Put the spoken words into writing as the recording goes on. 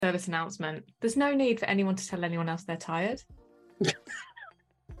service announcement. There's no need for anyone to tell anyone else they're tired.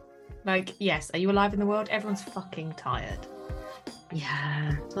 Like, yes, are you alive in the world? Everyone's fucking tired.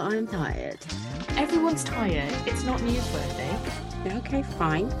 Yeah, but I'm tired. Everyone's tired. It's not newsworthy. Okay,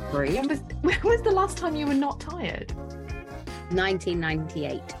 fine. Rude. When was the last time you were not tired?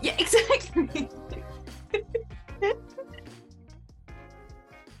 1998. Yeah, exactly.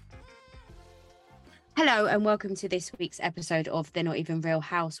 Hello and welcome to this week's episode of the Not Even Real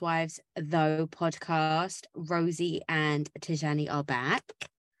Housewives, though podcast. Rosie and Tijani are back.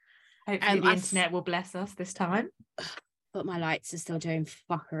 Hopefully the internet will bless us this time. But my lights are still doing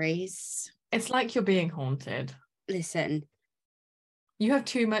fuckeries. It's like you're being haunted. Listen. You have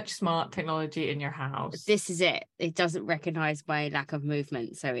too much smart technology in your house. This is it. It doesn't recognise my lack of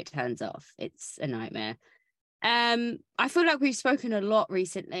movement, so it turns off. It's a nightmare. I feel like we've spoken a lot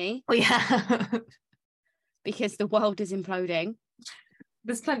recently. Oh, yeah. Because the world is imploding.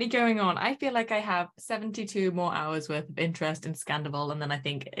 There's plenty going on. I feel like I have 72 more hours worth of interest in Scandival, and then I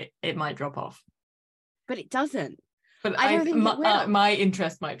think it might drop off. But it doesn't. But I don't think it will. My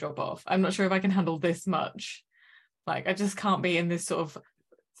interest might drop off. I'm not sure if I can handle this much. Like, I just can't be in this sort of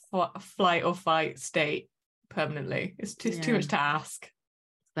flight or fight state permanently. It's too much to ask.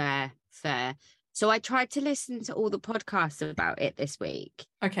 Fair. So I tried to listen to all the podcasts about it this week.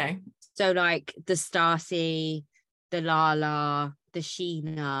 Okay. So like the Stacy, the Lala, the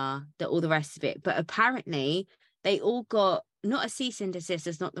Sheena, all the rest of it. But apparently they all got, not a cease and desist,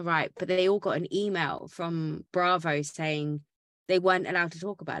 is not the right, but they all got an email from Bravo saying they weren't allowed to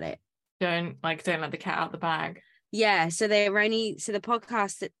talk about it. Don't let the cat out the bag. Yeah. So the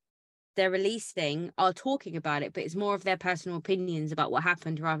podcasts that they're releasing are talking about it, but it's more of their personal opinions about what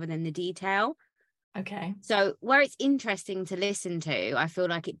happened rather than the detail. Okay. So where it's interesting to listen to, I feel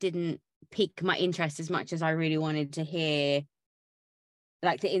like it didn't pique my interest as much as I really wanted to hear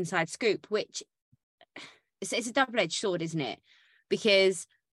like the inside scoop, which it's a double-edged sword, isn't it? Because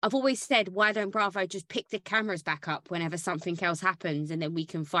I've always said, why don't Bravo just pick the cameras back up whenever something else happens and then we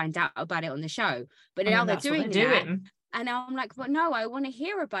can find out about it on the show? But now they're doing that. And now I'm like, but no, I want to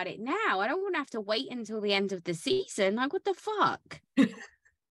hear about it now. I don't want to have to wait until the end of the season. Like, what the fuck?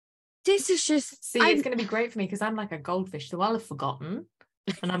 This is just... it's going to be great for me because I'm like a goldfish, so I'll have forgotten.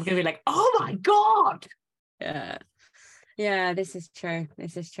 And I'm going to be like, oh my God! Yeah, this is true.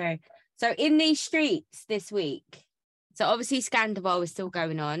 So in these streets this week, so obviously Scandival is still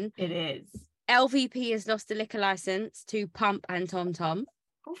going on. It is. LVP has lost the liquor license to Pump and Tom Tom.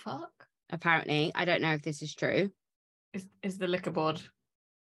 Oh, fuck. Apparently. I don't know if this is true. Is the liquor board?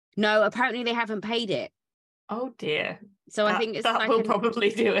 No, apparently they haven't paid it. Oh dear. So I think that will probably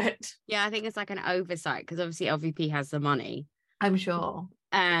do it. Yeah, I think it's like an oversight because obviously LVP has the money. I'm sure.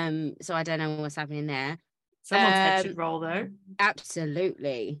 So I don't know what's happening there. Someone's head should roll though.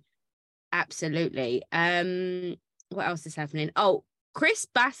 Absolutely. What else is happening? Oh, Chris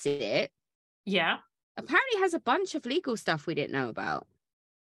Bassett. Yeah. Apparently has a bunch of legal stuff we didn't know about.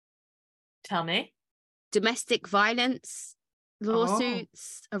 Tell me. Domestic violence,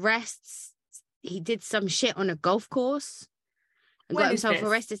 lawsuits, arrests. He did some shit on a golf course and got himself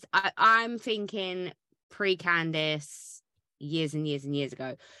arrested. I'm thinking pre-Candice, years and years and years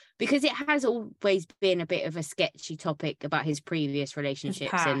ago, because it has always been a bit of a sketchy topic about his previous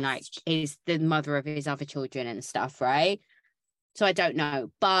relationships and like the mother of his other children and stuff, right? So I don't know,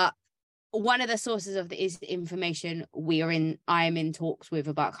 but one of the sources of is information I am in talks with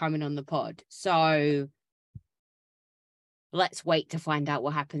about coming on the pod. So let's wait to find out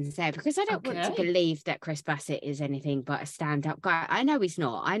what happens there, because I don't want to believe that Chris Bassett is anything but a stand-up guy. I know he's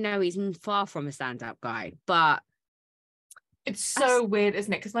not. I know he's far from a stand-up guy, but it's so weird,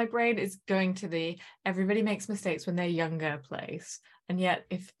 isn't it? Because my brain is going to everybody makes mistakes when they're younger place. And yet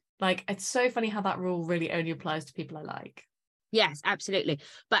it's so funny how that rule really only applies to people I like. Yes, absolutely.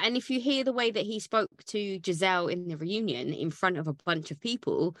 And if you hear the way that he spoke to Giselle in the reunion in front of a bunch of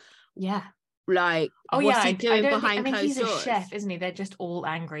people. Yeah. Like, what's he doing behind closed he's doors? A chef, isn't he? They're just all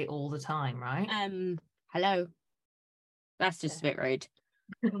angry all the time, right? Hello. That's just a bit rude.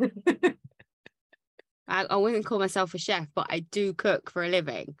 I wouldn't call myself a chef, but I do cook for a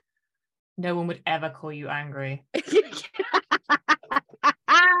living. No one would ever call you angry.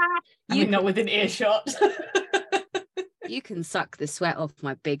 Not within earshot. You can suck the sweat off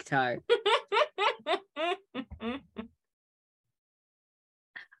my big toe.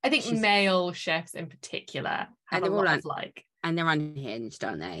 I think male chefs in particular have a lot of and they're unhinged,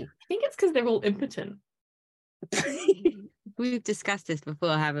 aren't they? I think it's because they're all impotent. We've discussed this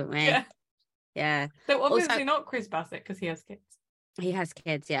before, haven't we? Yeah. So obviously not Chris Bassett because he has kids. He has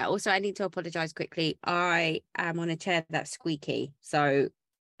kids, yeah. Also, I need to apologise quickly. I am on a chair that's squeaky, so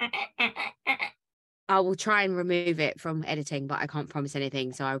I will try and remove it from editing, but I can't promise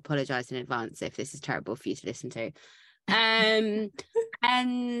anything, so I apologize in advance if this is terrible for you to listen to. And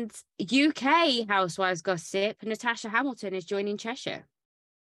UK housewives gossip, Natasha Hamilton is joining Cheshire.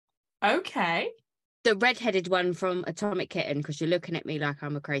 Okay. The redheaded one from Atomic Kitten, because you're looking at me like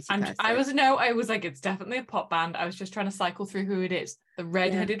I'm a crazy person. I was like, it's definitely a pop band. I was just trying to cycle through who it is. The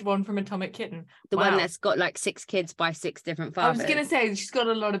redheaded one from Atomic Kitten. The one that's got like 6 kids by 6 different fathers. I was going to say, she's got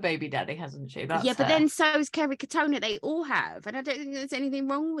a lot of baby daddy, hasn't she? That's but then so is Kerry Katona. They all have. And I don't think there's anything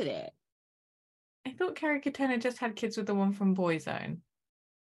wrong with it. I thought Kerry Katona just had kids with the one from Boyzone.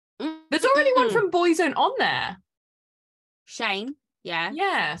 There's already one from Boyzone on there. Shane, yeah.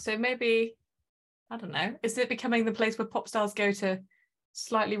 Yeah, so maybe... I don't know. Is it becoming the place where pop stars go to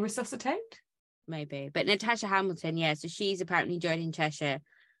slightly resuscitate? Maybe. But Natasha Hamilton, yeah. So she's apparently joining Cheshire.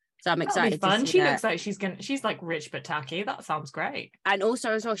 So I'm excited fun. to see She that. looks like she's like rich but tacky. That sounds great. And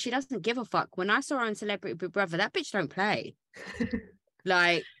also as well, she doesn't give a fuck. When I saw her on Celebrity Big Brother, that bitch don't play.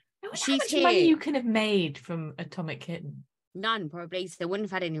 Like, how much money you can have made from Atomic Kitten? None, probably. So they wouldn't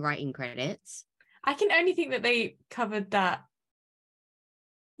have had any writing credits. I can only think that they covered that.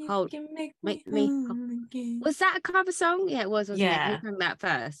 Hold, make me. Was that a cover song? Yeah, it was. Wasn't it? Who sang that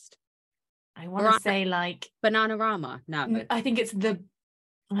first? I want to say like Bananarama. No, I think it's the.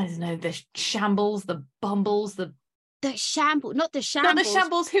 I don't know, the Shambles, the Bumbles, the Shambles, not the Shambles. Not the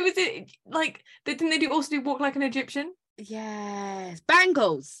Shambles. Who is it? Like, didn't they also do Walk Like an Egyptian? Yes,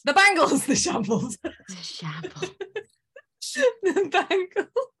 Bangles. The Bangles, the Shambles. The Shambles. The Bangles.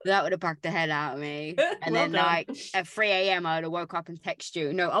 That would have bugged the hell out of me. And then, like, at 3 a.m, I would have woke up and texted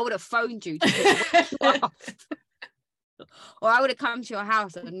you. No, I would have phoned you to pick you up. Or I would have come to your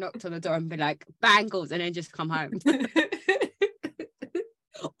house and knocked on the door and been like, Bangles, and then just come home.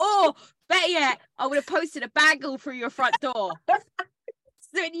 Or, better yet, I would have posted a bangle through your front door. So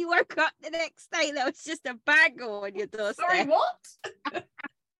when you woke up the next day, there was just a bangle on your doorstep. Sorry, what?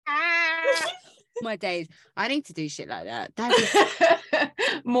 My days. I need to do shit like that.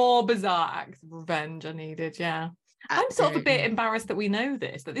 More bizarre acts of revenge are needed, yeah. Absolutely. I'm sort of a bit embarrassed that we know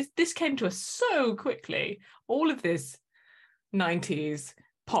this, that this came to us so quickly. All of this 90s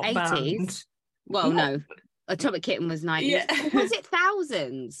pop 80s band. Well, no. Atomic Kitten was 90s. Yeah. Was it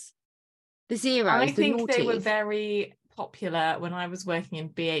thousands? The zeros. I think they were very popular when I was working in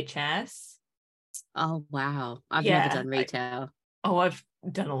BHS. Oh, wow. I've never done retail. I've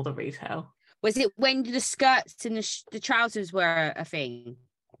done all the retail. Was it when the skirts and the trousers were a thing?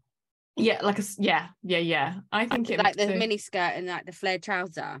 Yeah, like yeah. I think it like the mini skirt and like the flared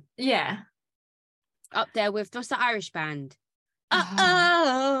trouser. Yeah. Up there with what's the Irish band?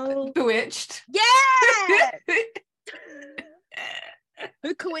 Bewitched. Yeah.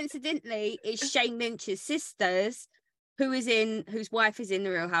 Who coincidentally is Shane Lynch's sisters, whose wife is in the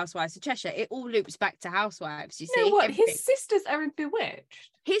Real Housewives of Cheshire. It all loops back to Housewives. You see, what? Everything. His sisters are in Bewitched.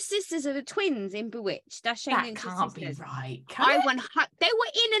 His sisters are the twins in Bewitched. That's Shane Lynch's sisters. That can't be right. They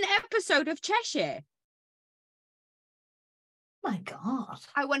were in an episode of Cheshire. My God.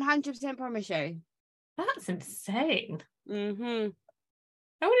 I 100% promise you. That's insane. Mm-hmm.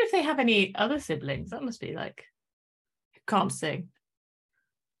 I wonder if they have any other siblings. That must be like, who can't sing.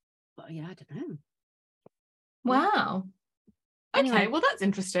 Well, yeah, I don't know. Wow. Anyway. Okay, well, that's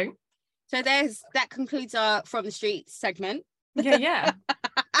interesting. So that concludes our From the Streets segment. Yeah.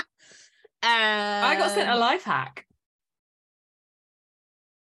 I got sent a life hack.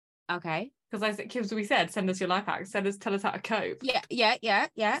 Okay. Because we said, send us your life hacks. Tell us how to cope. Yeah.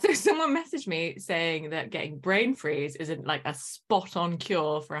 So someone messaged me saying that getting brain freeze isn't like a spot on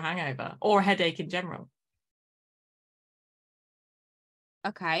cure for a hangover or a headache in general.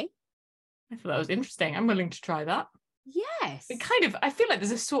 Okay. I thought that was interesting. I'm willing to try that. Yes. I feel like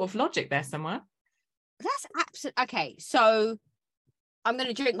there's a sort of logic there somewhere. That's absolutely okay. So I'm going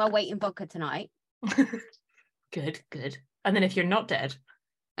to drink my weight in vodka tonight. Good. And then if you're not dead.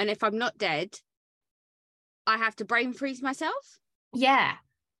 And if I'm not dead, I have to brain freeze myself? Yeah.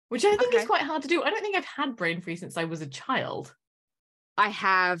 Which I think is quite hard to do. I don't think I've had brain freeze since I was a child. I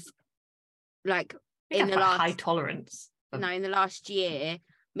have, like, in the last... high tolerance. No, in the last year,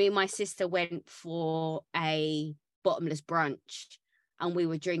 me and my sister went for a bottomless brunch and we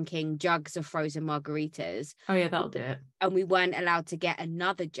were drinking jugs of frozen margaritas. Oh, yeah, that'll do it. And we weren't allowed to get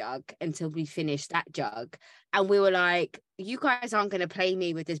another jug until we finished that jug. And we were like, you guys aren't going to play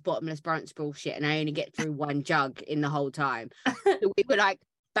me with this bottomless brunch bullshit and I only get through one jug in the whole time. So we were like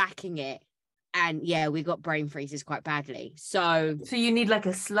backing it. And yeah, we got brain freezes quite badly. So you need like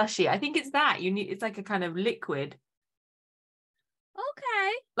a slushy. I think it's that. It's like a kind of liquid.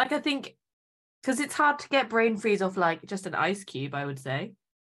 Okay. Like I think, because it's hard to get brain freeze off like just an ice cube, I would say.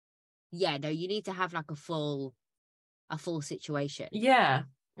 Yeah, no, you need to have like a full situation. Yeah.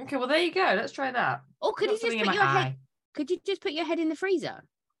 Okay, well there you go. Let's try that. Or could you just put your head? Could you just put your head in the freezer?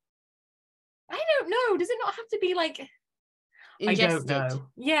 I don't know. Does it not have to be like ingested? I don't know.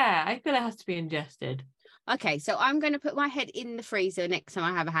 Yeah, I feel it has to be ingested. Okay, so I'm going to put my head in the freezer next time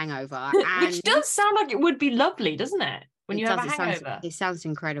I have a hangover. And which does sound like it would be lovely, doesn't it? When you have a hangover. It sounds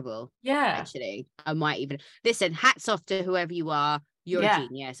incredible. Yeah. Actually, I might even listen. Hats off to whoever you are. You're a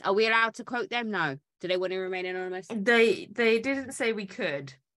genius. Are we allowed to quote them? No. Do they want to remain anonymous? They didn't say we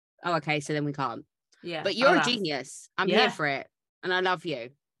could. Oh, okay. So then we can't. Yeah. But you're a genius. I'm here for it, and I love you.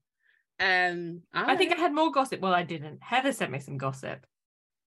 I think I had more gossip. Well, I didn't. Heather sent me some gossip.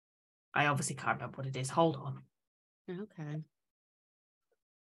 I obviously can't remember what it is. Hold on. Okay.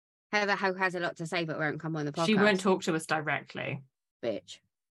 Heather has a lot to say, but won't come on the podcast. She won't talk to us directly. Bitch.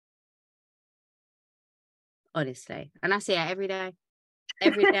 Honestly. And I see her every day.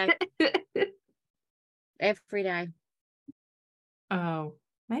 Every day. Every day. Oh,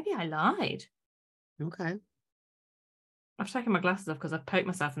 maybe I lied. Okay. I've taken my glasses off because I've poked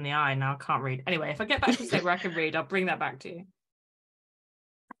myself in the eye and now I can't read. Anyway, if I get back to the state where I can read, I'll bring that back to you.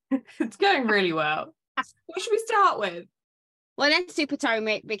 It's going really well. What should we start with? Well, let's do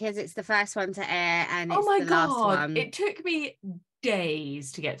Potomac because it's the first one to air and it's the last one. It took me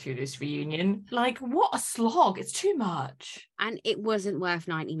days to get through this reunion. Like, what a slog. It's too much. And it wasn't worth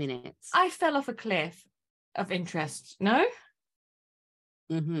 90 minutes. I fell off a cliff of interest. No?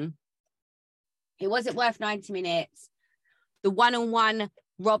 Mm-hmm. It wasn't worth 90 minutes. The one-on-one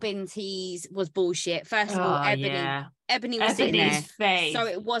Robin tease was bullshit. First of all, Ebony was sitting there. Face. So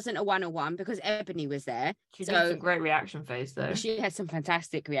it wasn't a one-on-one because Ebony was there. She did some great reaction face though. She had some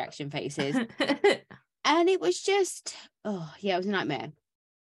fantastic reaction faces. And it was just, it was a nightmare.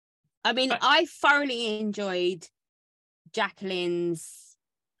 I mean, I thoroughly enjoyed Jacqueline's.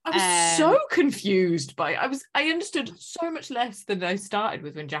 I was so confused by it. I understood so much less than I started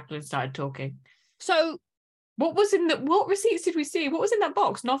with when Jacqueline started talking. So what receipts did we see? What was in that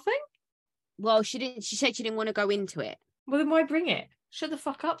box? Nothing? Well, she said she didn't want to go into it. Well, then why bring it? Shut the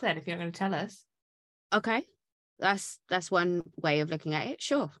fuck up then if you're not going to tell us. Okay. That's one way of looking at it.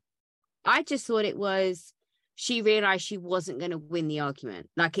 Sure. I just thought it was, she realized she wasn't going to win the argument.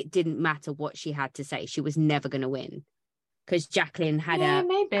 Like it didn't matter what she had to say. She was never going to win. Because Jacqueline had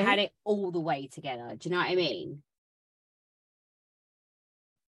it all the way together. Do you know what I mean?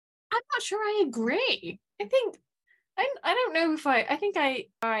 I'm not sure I agree. I don't know if I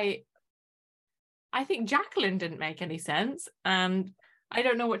think Jacqueline didn't make any sense, and I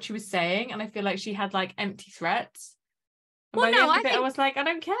don't know what she was saying, and I feel like she had like empty threats. And by the end of it, I was like, I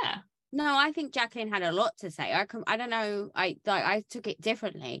don't care. No, I think Jacqueline had a lot to say. I don't know. I took it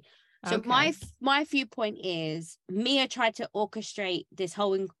differently. So okay. my viewpoint is Mia tried to orchestrate this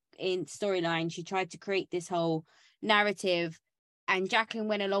whole in storyline. She tried to create this whole narrative, and Jacqueline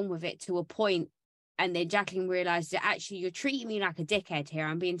went along with it to a point. And then Jacqueline realized that actually you're treating me like a dickhead here.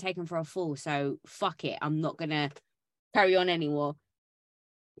 I'm being taken for a fool. So fuck it. I'm not going to carry on anymore.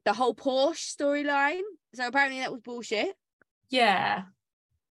 The whole Porsche storyline. So apparently that was bullshit. Yeah.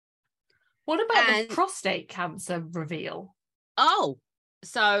 What about the prostate cancer reveal? Oh,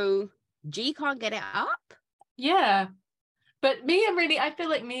 so G can't get it up? Yeah. But I feel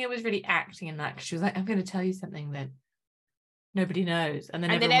like Mia was really acting in that because she was like, I'm going to tell you something that nobody knows. And then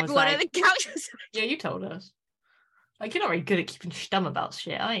everyone on the couch was like, yeah, you told us. Like, you're not very good at keeping stum about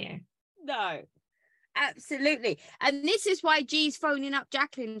shit, are you? No. Absolutely. And this is why G's phoning up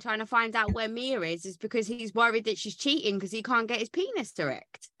Jacqueline trying to find out where Mia is because he's worried that she's cheating because he can't get his penis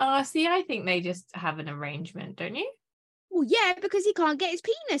erect. See, I think they just have an arrangement, don't you? Well, yeah, because he can't get his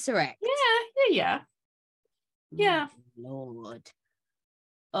penis erect. Yeah. Oh, Lord.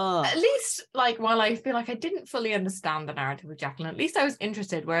 Oh. At least, like, while I feel like I didn't fully understand the narrative with Jacqueline, at least I was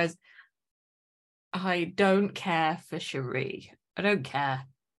interested, whereas I don't care for Cherie. I don't care.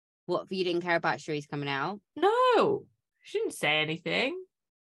 What, you didn't care about Cherie's coming out? No, she didn't say anything.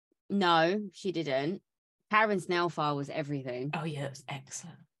 No, she didn't. Karen's nail file was everything. Oh, yeah, it was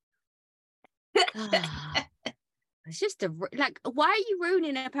excellent. It's just why are you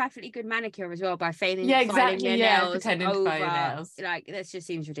ruining a perfectly good manicure as well by filing your nails pretending to file your nails? Like, that just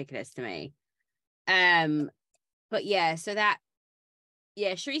seems ridiculous to me. But yeah, so that,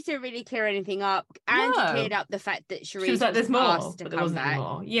 Cherise didn't really clear anything up. And she cleared up the fact that Cherise was like, there's more, but there wasn't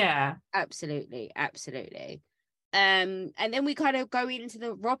more. Yeah, absolutely. And then we kind of go into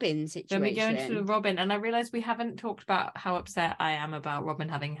the Robin situation. And I realised we haven't talked about how upset I am about Robin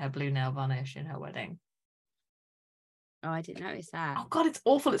having her blue nail varnish in her wedding. Oh, I didn't notice that. Oh God, it's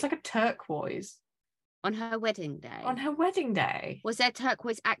awful. It's like a turquoise. On her wedding day? On her wedding day. Was there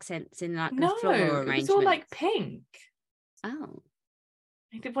turquoise accents in like the No, floral arrangement? it was all like pink. Oh.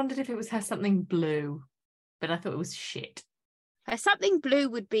 I wondered if it was her something blue, but I thought it was shit. Her something blue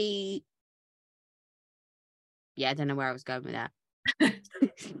would be... Yeah, I don't know where I was going with that.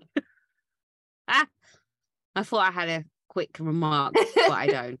 I thought I had a quick remark, but I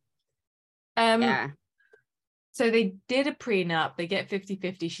don't. Yeah. So they did a prenup. They get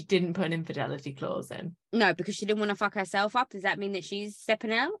 50-50. She didn't put an infidelity clause in. No, because she didn't want to fuck herself up. Does that mean that she's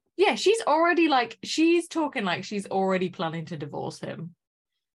stepping out? Yeah, she's already she's talking like she's already planning to divorce him.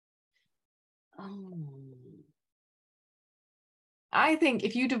 Oh. I think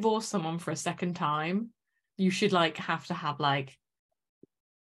if you divorce someone for a second time, you should have to have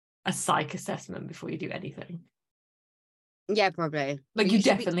a psych assessment before you do anything. Yeah, probably. You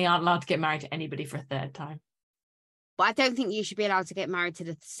definitely aren't allowed to get married to anybody for a third time. But I don't think you should be allowed to get married to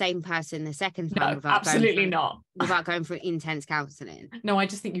the same person the second time. No, absolutely not. Without going through intense counselling. No, I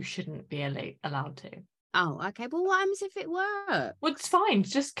just think you shouldn't be allowed to. Oh, okay. Well, what happens if it works? Well, it's fine.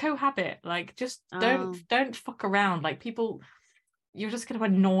 Just cohabit. Don't fuck around. People, you're just going to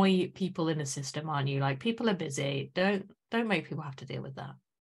annoy people in the system, aren't you? People are busy. Don't make people have to deal with that.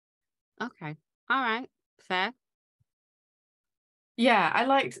 Okay. All right. Fair.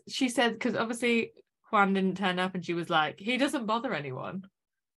 Yeah, she said, because obviously Juan didn't turn up and she was like, he doesn't bother anyone.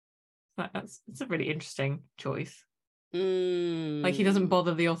 It's a really interesting choice. He doesn't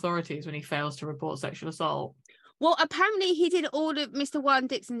bother the authorities when he fails to report sexual assault. Well, apparently Mr. Juan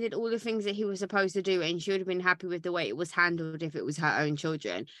Dixon did all the things that he was supposed to do, and she would have been happy with the way it was handled if it was her own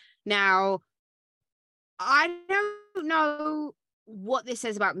children. Now, I don't know what this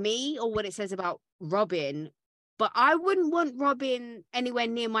says about me or what it says about Robin, but I wouldn't want Robin anywhere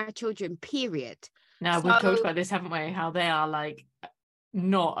near my children, period. Now, we've talked about this, haven't we? How they are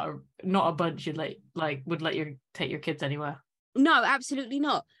not a bunch you'd would let you take your kids anywhere. No, absolutely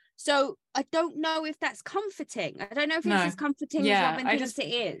not. So I don't know if that's comforting. I don't know if it's as comforting as Robin thinks it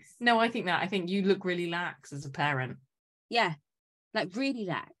is. No, I think you look really lax as a parent. Yeah, really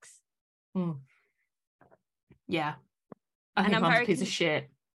lax. Yeah, I think I'm a piece of shit.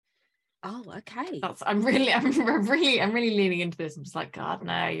 Oh, okay. I'm really leaning into this. I'm just God,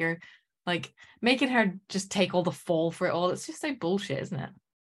 no, you're making her just take all the fall for it all. It's just so bullshit, isn't it?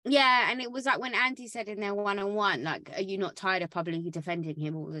 Yeah, and it was when Andy said in their one-on-one, are you not tired of publicly defending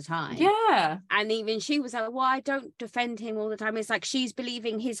him all the time? Yeah. And even she was like, well, I don't defend him all the time. It's she's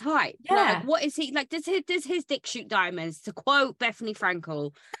believing his hype. Yeah. What is he does his dick shoot diamonds? To quote Bethany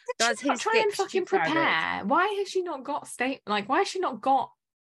Frankel, does his try and fucking prepare? Diamonds? Why has she not got why has she not got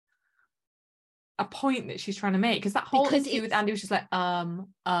a point that she's trying to make? Because that whole interview with Andy was just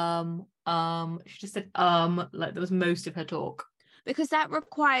she just said that was most of her talk. Because that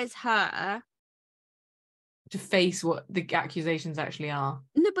requires her to face what the accusations actually are.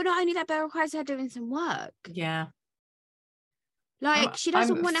 No, but not only that, but it requires her doing some work. Yeah. She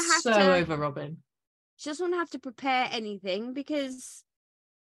doesn't want to have to... so over Robin. She doesn't want to have to prepare anything because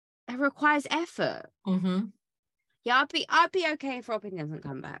it requires effort. Mm-hmm. Yeah, I'd be okay if Robin doesn't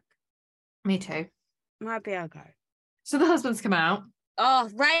come back. Me too. I'd be okay. So the husband's come out. Oh,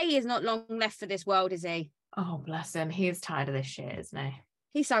 Ray is not long left for this world, is he? Oh, bless him. He is tired of this shit, isn't he?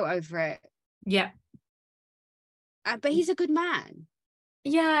 He's so over it. Yeah. But he's a good man.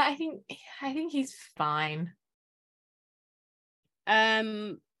 Yeah, I think he's fine.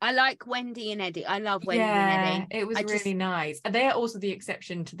 I like Wendy and Eddie. I love Wendy and Eddie. It was really nice. And they are also the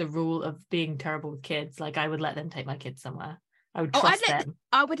exception to the rule of being terrible with kids. I would let them take my kids somewhere. I would trust them.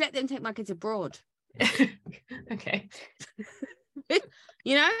 I would let them take my kids abroad. Okay.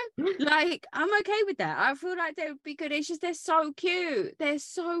 I'm okay with that. I feel like they would be good. It's just they're so cute. They're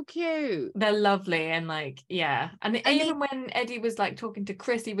lovely and and even when Eddie was talking to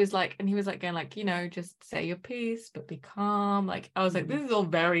Chris, he was going just say your piece but be calm. I was this is all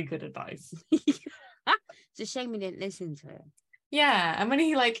very good advice. It's a shame we didn't listen to it. Yeah, and when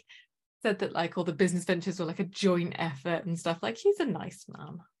he said that all the business ventures were a joint effort and stuff, he's a nice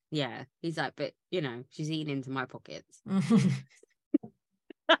man. Yeah, he's but she's eating into my pockets.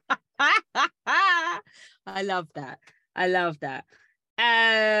 I love that.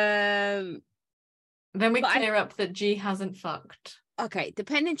 Then we clear up that G hasn't fucked. Okay, the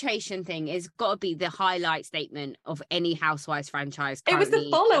penetration thing is got to be the highlight statement of any Housewives franchise. It was the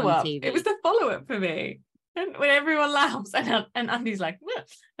follow-up. It was the follow-up for me. And when everyone laughs and Andy's what?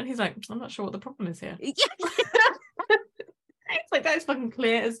 And he's I'm not sure what the problem is here. Yeah. It's that's fucking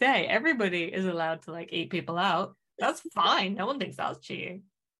clear as day. Everybody is allowed to eat people out. That's fine. No one thinks that's cheating.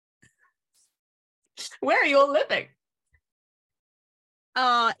 Where are you all living?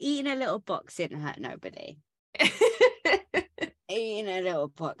 Oh, eating a little box didn't hurt nobody. Eating a little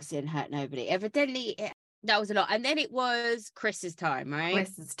box didn't hurt nobody. Evidently, that was a lot. And then it was Chris's time, right?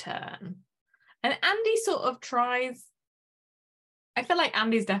 Chris's turn. And Andy sort of tries. I feel like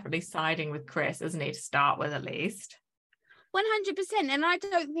Andy's definitely siding with Chris, isn't he, to start with at least? 100%. And I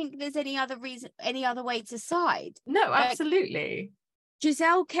don't think there's any other way to side. No, absolutely.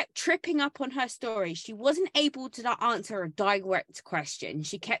 Giselle kept tripping up on her story. She wasn't able to answer a direct question.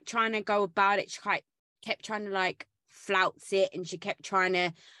 She kept trying to go about it. She kept trying to like flouts it, and she kept trying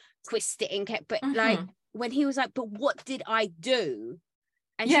to twist it and like when he was like, but what did I do?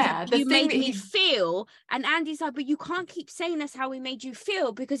 And she's like, you made me feel. And Andy's like, but you can't keep saying that's how he made you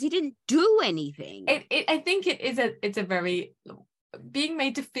feel, because he didn't do anything. I think it's a very, being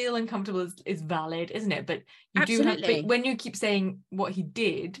made to feel uncomfortable is valid, isn't it? But you Absolutely. do have, when you keep saying what he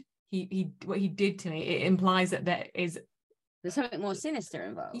did, what he did to me, it implies that there's something more sinister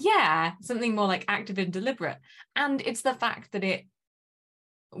involved. Yeah, something more like active and deliberate. And it's the fact that it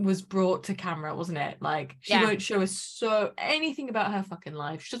was brought to camera, wasn't it? Like, she won't show us anything about her fucking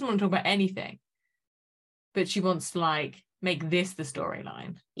life. She doesn't want to talk about anything, but she wants to like make this the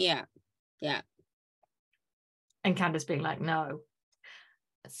storyline. Yeah. And Candace being like, no.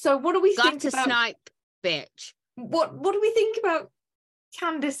 So what do we think about snipe, bitch? What do we think about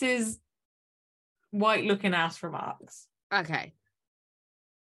Candace's white looking ass remarks? Okay.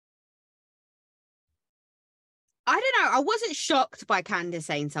 I don't know. I wasn't shocked by Candace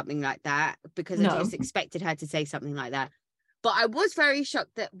saying something like that, because I just expected her to say something like that. But I was very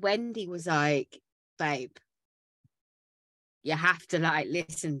shocked that Wendy was like, babe, you have to like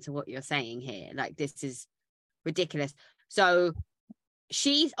listen to what you're saying here. Like, this is ridiculous. So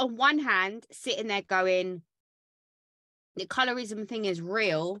she's on one hand sitting there going, the colorism thing is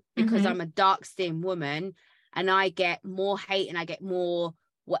real because I'm a dark-skinned woman and I get more hate and I get more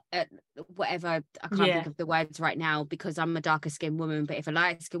whatever. I can't think of the words right now, because I'm a darker skinned woman. But if a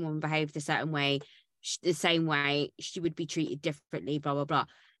light skinned woman behaved a certain way, the same way, she would be treated differently, blah, blah, blah.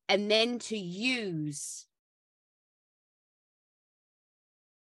 And then to use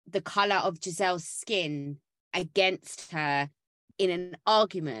the color of Giselle's skin against her in an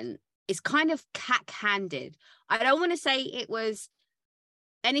argument is kind of cack-handed. I don't want to say it was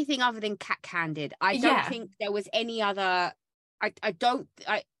anything other than cack-handed. I don't think there was any other. I don't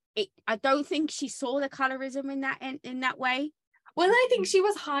think she saw the colorism in that way. Well, I think she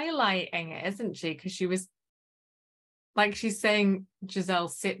was highlighting it, isn't she? Because she was like, she's saying Giselle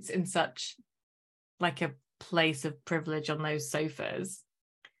sits in such like a place of privilege on those sofas.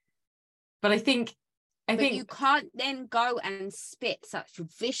 But I think you can't then go and spit such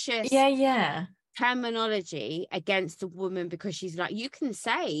vicious terminology against a woman, because she's like, you can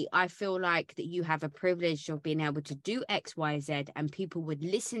say, I feel like that you have a privilege of being able to do X, Y, Z, and people would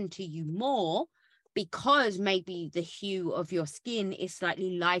listen to you more because maybe the hue of your skin is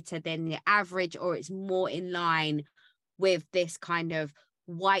slightly lighter than the average, or it's more in line with this kind of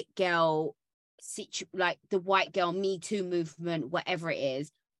white girl like the white girl Me Too movement, whatever it is.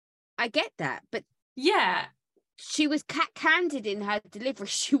 I get that, but she was cack-handed in her delivery.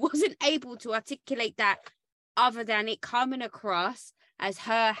 She wasn't able to articulate that other than it coming across as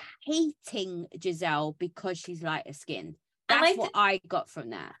her hating Giselle because she's lighter skinned. That's what I got from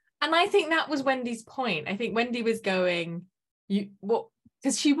that. And I think that was Wendy's point. I think Wendy was going,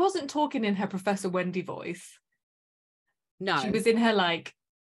 because she wasn't talking in her Professor Wendy voice. No. She was in her like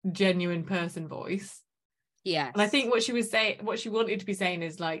genuine person voice. Yeah. And I think what she was saying, what she wanted to be saying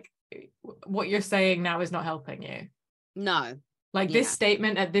is like, what you're saying now is not helping you. No. Like this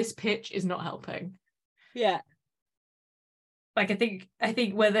statement at this pitch is not helping. Yeah. Like I think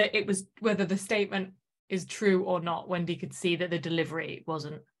whether the statement is true or not, Wendy could see that the delivery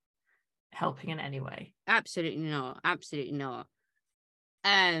wasn't helping in any way. Absolutely not.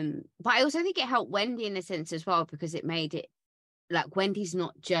 But I also think it helped Wendy in a sense as well, because it made it like Wendy's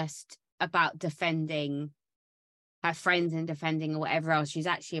not just about defending her friends and defending or whatever else. She's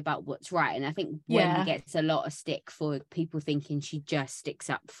actually about what's right. And I think Wendy gets a lot of stick for people thinking she just sticks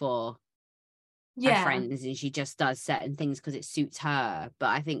up for her friends and she just does certain things because it suits her. But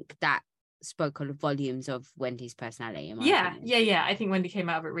I think that spoke on the volumes of Wendy's personality. In my opinion. I think Wendy came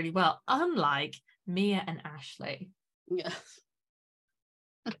out of it really well, unlike Mia and Ashley. Yeah.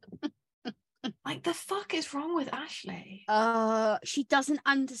 Like, the fuck is wrong with Ashley? She doesn't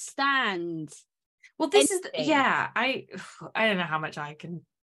understand. Well, this is I don't know how much I can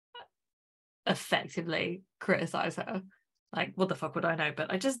effectively criticize her. Like, what the fuck would I know?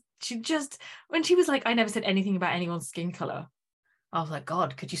 But she just when she was like, I never said anything about anyone's skin color, I was like,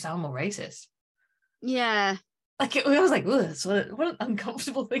 God, could you sound more racist? Yeah. Like, I was like, what an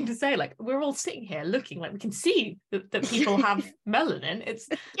uncomfortable thing to say. Like, we're all sitting here looking, like we can see that people have melanin.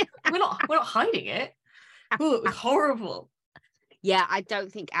 We're not hiding it. Oh, it was horrible. Yeah, I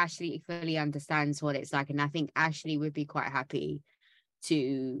don't think Ashley fully understands what it's like, and I think Ashley would be quite happy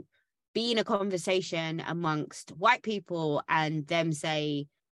to be in a conversation amongst white people and them say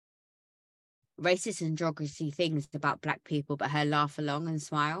racist and derogatory things about black people, but her laugh along and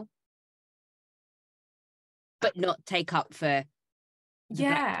smile, but not take up for the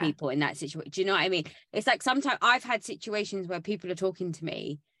black people in that situation. Do you know what I mean? It's like sometimes I've had situations where people are talking to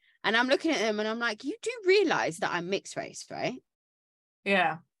me and I'm looking at them and I'm like, you do realize that I'm mixed race, right?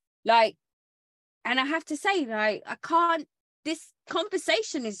 Yeah. Like, and I have to say, like, I can't, this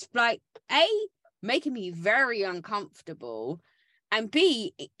conversation is like, A, making me very uncomfortable, and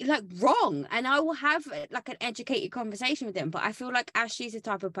B, like, wrong. And I will have like an educated conversation with them. But I feel like Ashley's the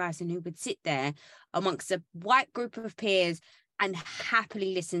type of person who would sit there amongst a white group of peers and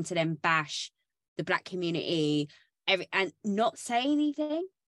happily listen to them bash the black community and not say anything.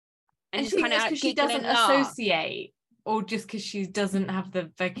 And just kind of like she doesn't associate, or just because she doesn't have the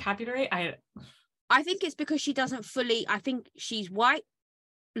vocabulary. I think it's because she doesn't fully. I think she's white,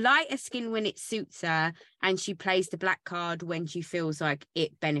 lighter skin when it suits her, and she plays the black card when she feels like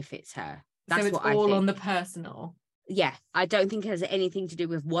it benefits her. That's so it's what I all think. On the personal. Yeah, I don't think it has anything to do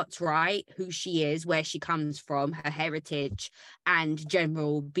with what's right, who she is, where she comes from, her heritage, and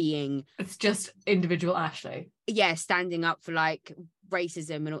general being. It's just individual Ashley. Yeah, standing up for like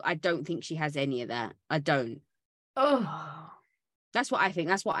racism, and I don't think she has any of that. I don't. Oh, that's what I think.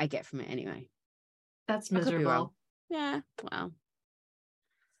 That's what I get from it anyway. That's miserable. Yeah, well.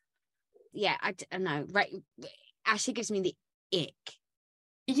 Yeah, I don't know. Right, Ashley gives me the ick.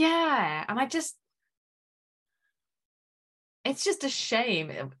 Yeah, and it's just a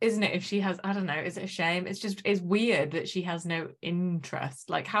shame, isn't it? If she has, I don't know, is it a shame? It's weird that she has no interest.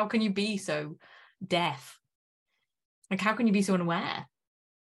 Like, how can you be so deaf? Like, how can you be so unaware?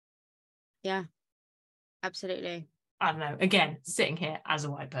 Yeah, absolutely. I don't know. Again, sitting here as a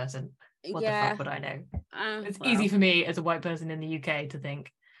white person, what the fuck would I know? It's easy for me as a white person in the UK to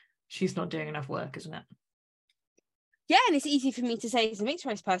think she's not doing enough work, isn't it? Yeah, and it's easy for me to say as a mixed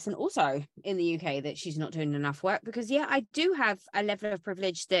race person also in the UK that she's not doing enough work, because I do have a level of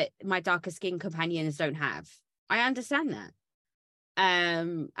privilege that my darker skin companions don't have. I understand that.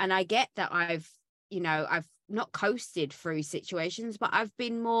 And I get that I've not coasted through situations, but I've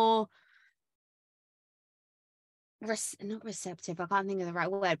been more not receptive. I can't think of the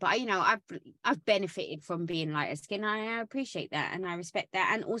right word, but I've benefited from being lighter skin. I appreciate that and I respect that.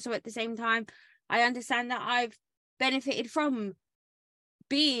 And also at the same time, I understand that I've benefited from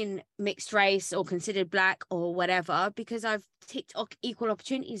being mixed race or considered black or whatever, because I've ticked equal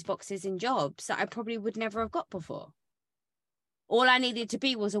opportunities boxes in jobs that I probably would never have got before. All I needed to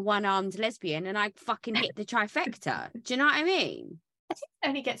be was a one-armed lesbian and I fucking hit the trifecta. Do you know what I mean? I think it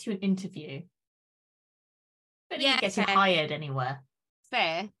only gets you an interview. But yeah, it gets you hired anywhere.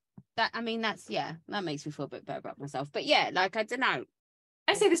 Fair. That makes me feel a bit better about myself. But yeah, like, I don't know.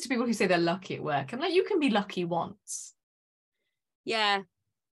 I say this to people who say they're lucky at work. I'm like, you can be lucky once. Yeah.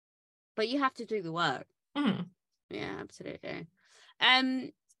 But you have to do the work. Mm. Yeah, absolutely.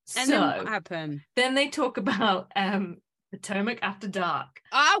 And then what happened? Then they talk about Potomac After Dark.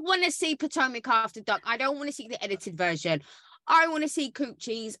 I want to see Potomac After Dark. I don't want to see the edited version. I want to see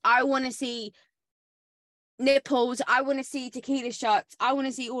coochies. I want to see nipples. I want to see tequila shots. I want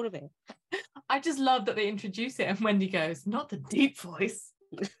to see all of it. I just love that they introduce it and Wendy goes, not the deep voice.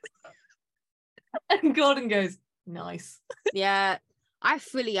 And Gordon goes, nice. Yeah, I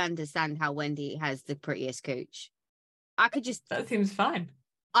fully understand how Wendy has the prettiest cooch. That seems fine.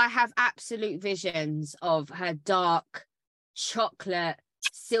 I have absolute visions of her dark chocolate,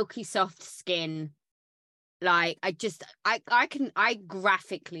 silky soft skin. Like, I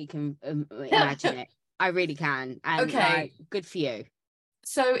graphically can imagine it. I really can. And okay, good for you.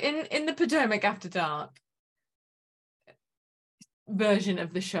 So in the Potomac After Dark version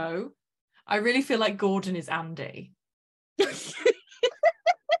of the show, I really feel like Gordon is Andy.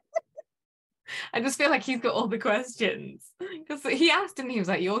 I just feel like he's got all the questions, because he asked and he was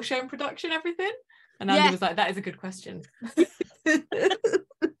like, "You're showing production everything," and Andy was like, "That is a good question."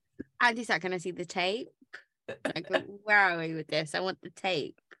 Andy's like, "Can I see the tape? Like, where are we with this? I want the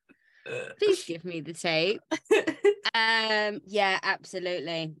tape. Please give me the tape." Yeah,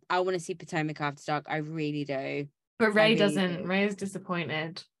 absolutely. I want to see Potomac After Dark. I really do. But Ray doesn't. Ray is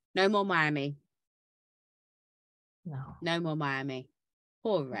disappointed. No more Miami. No more Miami.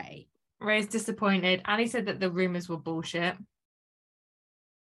 Poor Ray. Ray's disappointed. Annie said that the rumors were bullshit.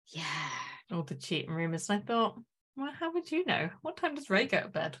 Yeah. All the cheating rumors. And I thought, Well, how would you know? What time does Ray go to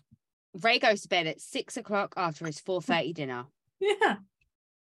bed? Ray goes to bed at 6 o'clock after his 4:30 dinner. Yeah.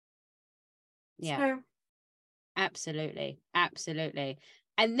 Yeah. So... Absolutely.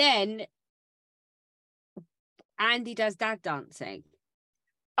 And then Andy does dad dancing.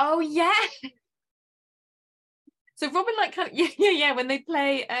 Oh yeah. So Robin when they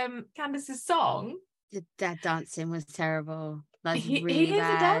play Candace's song. The dad dancing was terrible. That's He really is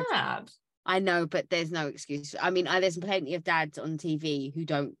bad. a dad. I know, but there's no excuse. I mean, there's plenty of dads on TV who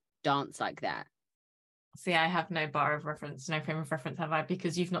don't dance like that. See, I have no bar of reference, no frame of reference have I,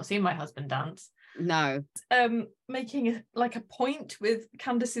 because you've not seen my husband dance. No. Making a point with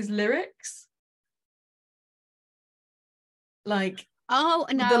Candace's lyrics. Like, oh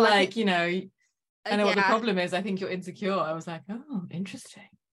no, I know what the problem is. I think you're insecure. I was like, oh, interesting.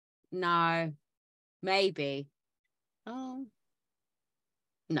 No, maybe. Oh,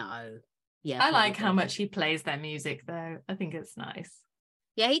 no. Yeah, I like how much he plays their music, though. I think it's nice.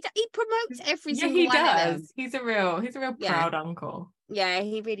 Yeah, he promotes every single one of them. He's a real proud uncle. Yeah,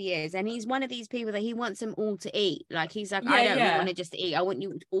 he really is. And he's one of these people that he wants them all to eat. Like, he's like, I don't want to just eat. I want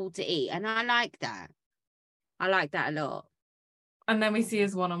you all to eat. And I like that. I like that a lot. And then we see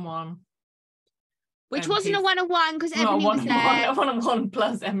his one-on-one. Which wasn't a one-on-one because Emily was there. A one-on-one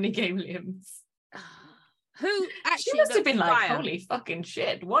plus Emily Gay Williams. Who actually she must have been like, holy fucking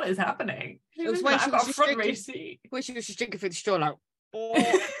shit, what is happening? It was when she was just drinking, when she was just drinking through the straw, like,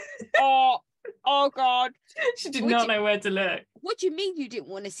 oh God. She did not know where to look. What do you mean you didn't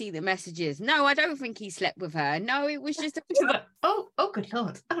want to see the messages? No, I don't think he slept with her. No, it was just She's like, oh good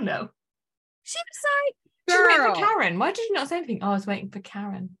Lord. Oh no. She was like, she was waiting for Karen. Why did you not say anything? Oh, I was waiting for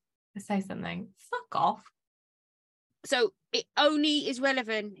Karen to say something. Fuck off. So it only is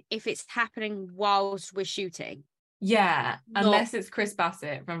relevant if it's happening whilst we're shooting. Yeah, unless it's Chris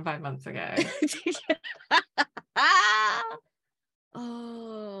Bassett from 5 months ago.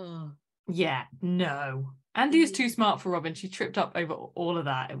 Oh. Yeah, no. Andy is too smart for Robin. She tripped up over all of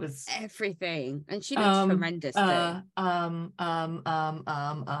that. It was everything. And she looks horrendous too.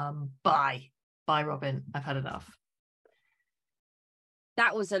 Bye, Robin. I've had enough.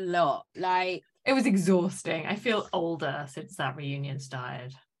 That was a lot. Like, it was exhausting. I feel older since that reunion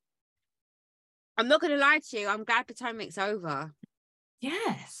started. I'm not going to lie to you. I'm glad Potomac's over.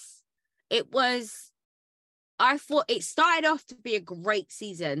 Yes. I thought it started off to be a great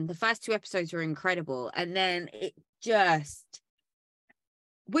season. The first 2 episodes were incredible. And then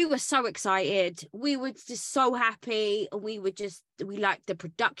we were so excited. We were just so happy. We liked the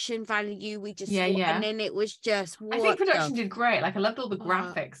production value. And then it was just, I think production did great. Like, I loved all the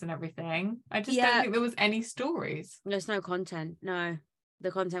graphics and everything. I just don't think there was any stories. There's no content. No,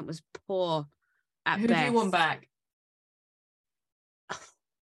 the content was poor at best. Who do you want back?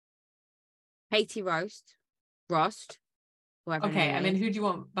 Haiti Roast. Okay, I mean, who do you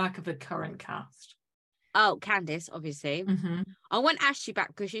want back of the current cast? Oh, Candice, obviously. Mm-hmm. I want Ashley back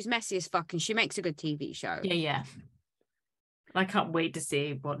because she's messy as fuck and she makes a good TV show. Yeah. I can't wait to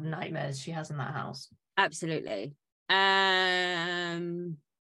see what nightmares she has in that house. Absolutely. Yeah,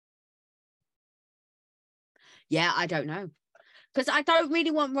 I don't know. Because I don't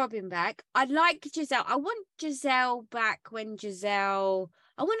really want Robin back. I like Giselle. I want Giselle back I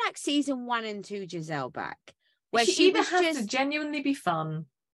want like season 1 and 2 Giselle back. Where she either has to genuinely be fun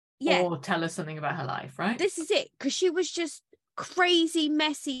or tell us something about her life, right? This is it. Because she was just crazy,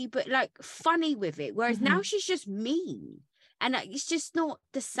 messy, but like funny with it. Whereas now she's just mean. And it's just not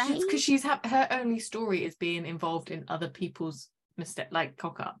the same. Because she's her only story is being involved in other people's like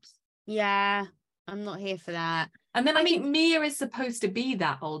cock-ups. Yeah, I'm not here for that. And then I think Mia is supposed to be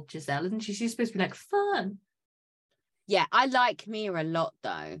that old Giselle, isn't she? She's supposed to be like fun. Yeah, I like Mia a lot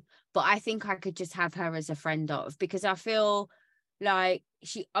though, but I think I could just have her as a friend because I feel like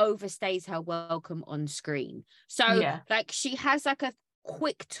she overstays her welcome on screen. So like she has like a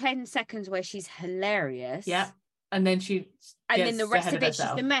quick 10 seconds where she's hilarious. Yeah. And then then the rest of it,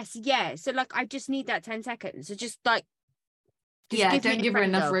 she's the mess. Yeah. So like I just need that 10 seconds. So just like don't give her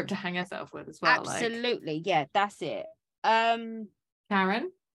enough rope to hang herself with as well. Absolutely. Like. Yeah, that's it. Karen?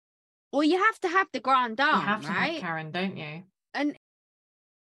 Well, you have to have the grand dame, you have to have Karen, don't you? And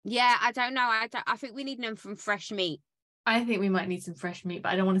yeah, I don't know. I think we need them from fresh meat. I think we might need some fresh meat,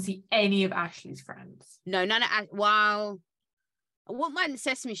 but I don't want to see any of Ashley's friends. No, none of. Well, I wouldn't mind the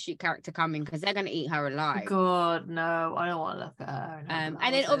Sesame Street character coming because they're going to eat her alive. God, no, I don't want to look at her. And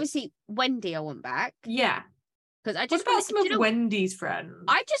then obviously Wendy, I want back. Yeah, because I just want some of Wendy's friends.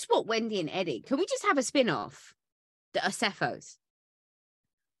 I just want Wendy and Eddie. Can we just have a spin-off? The Acephos.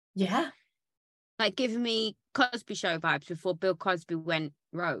 Yeah. Like giving me Cosby Show vibes before Bill Cosby went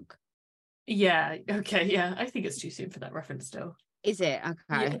rogue. Yeah, okay, yeah. I think it's too soon for that reference still. Is it?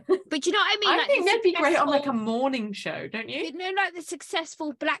 Okay. Yeah. But you know what I mean? I like think they'd be great on like a morning show, don't you? You know, like the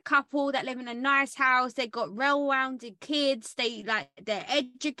successful black couple that live in a nice house, they got well-rounded kids, they're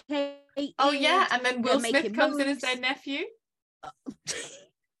educated. Oh yeah, and then Will Smith comes in as their nephew.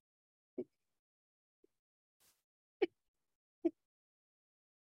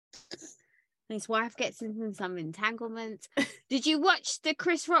 His wife gets into some entanglements. Did you watch the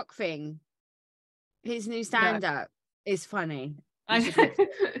Chris Rock thing? His new stand-up is funny.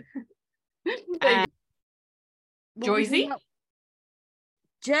 Jersey?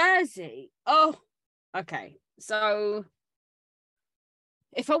 Jersey. Oh, okay. So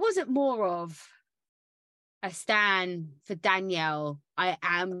if I wasn't more of a stan for Danielle, I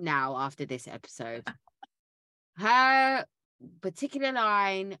am now after this episode. Her particular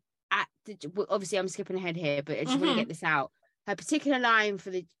line obviously I'm skipping ahead here, but I just want to get this out. Her particular line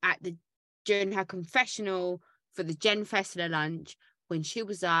during her confessional for the Jen Fessler lunch, when she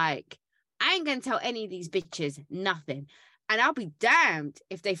was like, I ain't gonna tell any of these bitches nothing, and I'll be damned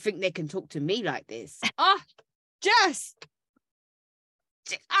if they think they can talk to me like this. I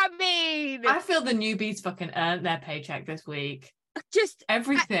mean, I feel the newbies fucking earned their paycheck this week. Just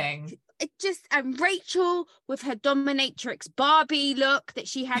everything. And Rachel with her dominatrix Barbie look that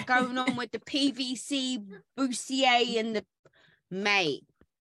she had going on with the PVC bustier and the mate.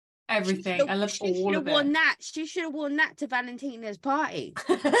 Everything. I love all of it. She should have worn that to Valentina's party.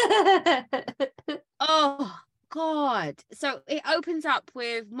 Oh God. So it opens up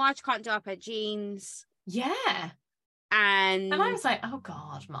with Marge can't do up her jeans. Yeah. And I was like, oh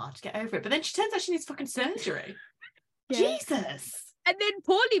God, Marge, get over it. But then she turns out she needs fucking surgery. Yeah. Jesus. And then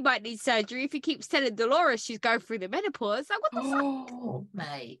Paulie might need surgery if he keeps telling Dolores she's going through the menopause. Like, what the fuck? Oh,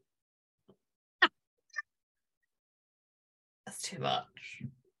 mate. That's too much.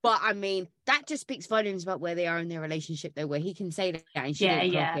 But I mean, that just speaks volumes about where they are in their relationship, though, where he can say that and she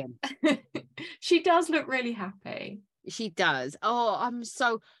didn't clock him. She does look really happy. She does. Oh, I'm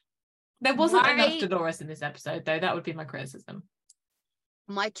so... There wasn't enough Dolores in this episode, though. That would be my criticism.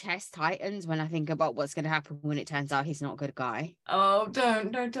 My chest tightens when I think about what's going to happen when it turns out he's not a good guy. Oh,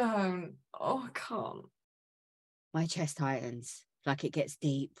 don't. Oh, I can't. My chest tightens. Like it gets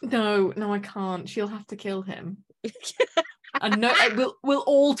deep. No, I can't. She'll have to kill him. And no, we'll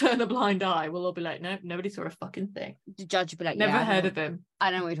all turn a blind eye. We'll all be like, no, nobody saw a fucking thing. The judge will be like, never heard of him.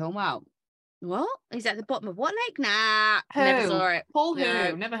 I know what you're talking about. What? He's at the bottom of what lake? Nah. Who? Never saw it. Paul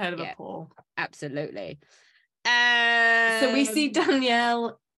who? Never heard of a Paul. Absolutely. So we see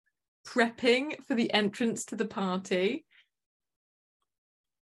Danielle prepping for the entrance to the party.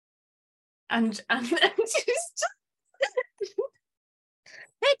 And she's just...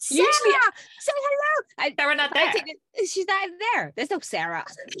 It's Sarah! Say hello! Sarah not there. She's not there. There's no Sarah.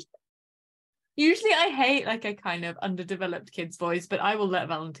 Usually I hate like a kind of underdeveloped kid's voice, but I will let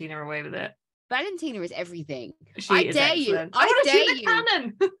Valentina away with it. Valentina is everything. I dare you.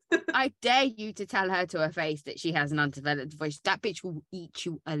 I dare you to tell her to her face that she has an undeveloped voice. That bitch will eat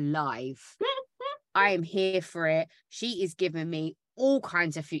you alive. I am here for it. She is giving me all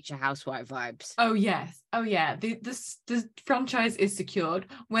kinds of future housewife vibes. Oh yes. Oh yeah. The franchise is secured.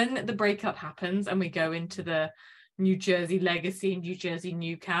 When the breakup happens and we go into the New Jersey Legacy, New Jersey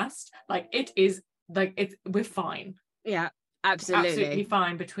new cast, like it is like we're fine. Yeah. Absolutely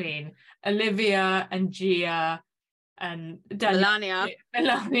fine between Olivia and Gia and Melania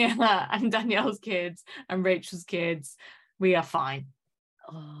and Danielle's kids and Rachel's kids. We are fine.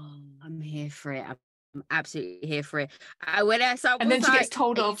 Oh, I'm here for it. I'm absolutely here for it. When I saw, and then she gets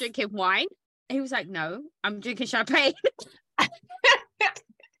told off drinking wine. He was like, "No, I'm drinking champagne." I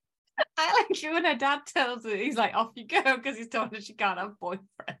like it when her dad tells her, he's like, "Off you go," because he's told her she can't have boyfriends.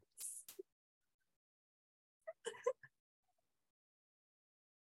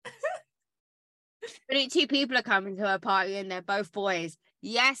 Two people are coming to her party and they're both boys.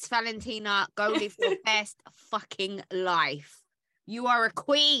 Yes, Valentina, go live your best fucking life. You are a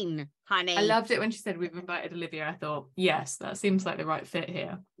queen, honey. I loved it when she said we've invited Olivia. I thought, yes, that seems like the right fit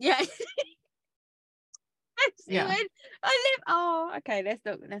here. Yeah. Yeah. Oh, okay. Let's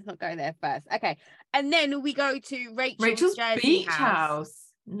not go there first. Okay, and then we go to Rachel's beach house.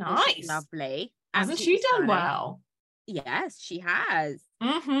 Nice, lovely. Hasn't she done well? Yes, she has.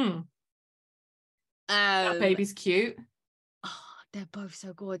 That baby's cute. Oh, they're both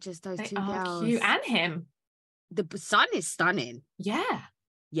so gorgeous. Those they two are girls. Cute, and him. The son is stunning. Yeah.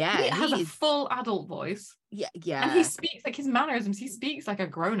 He has a full adult voice. Yeah. And he speaks like his mannerisms. He speaks like a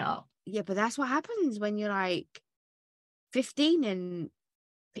grown up. Yeah, but that's what happens when you're like 15 and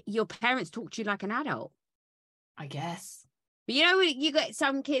your parents talk to you like an adult. I guess. But you know, you get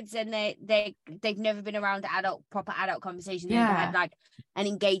some kids and they've never been around proper adult conversation. They've had like an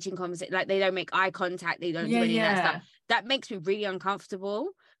engaging conversation, like they don't make eye contact, they don't do any of that stuff. That makes me really uncomfortable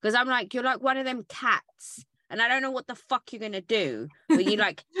because I'm like, you're like one of them cats, and I don't know what the fuck you're gonna do, but you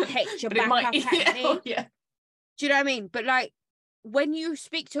like hit your back up at me. Yeah. Do you know what I mean? But like when you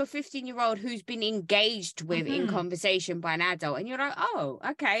speak to a 15-year-old who's been engaged with in conversation by an adult, and you're like, oh,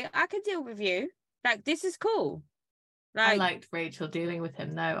 okay, I can deal with you. Like this is cool. Like, I liked Rachel dealing with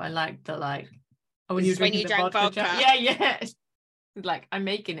him though. I liked the like, oh, when you drank vodka. Yeah. Like, I'm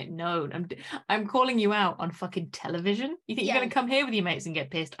making it known. I'm calling you out on fucking television. You think you're gonna come here with your mates and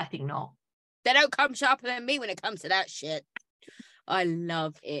get pissed? I think not. They don't come sharper than me when it comes to that shit. I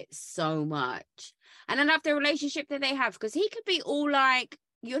love it so much. And I love the relationship that they have, because he could be all like,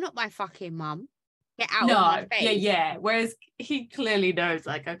 you're not my fucking mum. Get out of my face. Yeah. Whereas he clearly knows,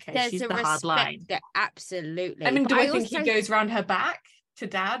 like, okay, there's she's the hard line. Absolutely. I mean, do I think he goes around her back to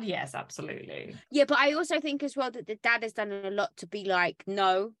dad? Yes, absolutely. Yeah, but I also think as well that the dad has done a lot to be like,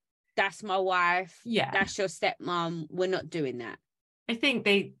 no, that's my wife. Yeah. That's your stepmom. We're not doing that. I think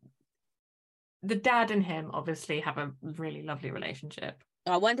the dad and him obviously have a really lovely relationship.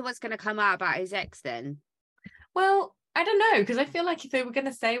 I wonder what's going to come out about his ex then. Well, I don't know, because I feel like if they were going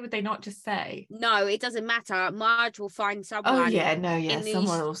to say, would they not just say? No, it doesn't matter. Marge will find someone. Oh, yeah, no, yeah,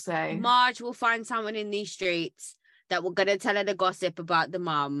 someone will say. Marge will find someone in these streets that we're going to tell her the gossip about the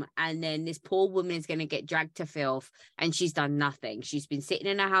mum, and then this poor woman is going to get dragged to filth, and she's done nothing. She's been sitting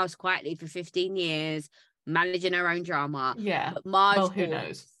in her house quietly for 15 years, managing her own drama. Yeah, but Marge, well, who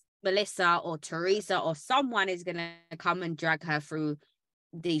knows? Melissa or Teresa or someone is going to come and drag her through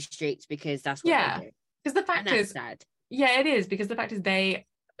these streets, because that's what they do. Because the fact is, sad. Yeah, it is, because the fact is they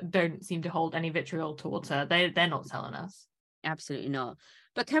don't seem to hold any vitriol towards her. They're not telling us. Absolutely not.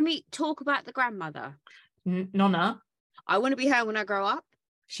 But can we talk about the grandmother? Nonna. I want to be her when I grow up.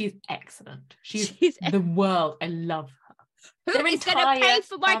 She's excellent. She's the world. I love her. Who is going to pay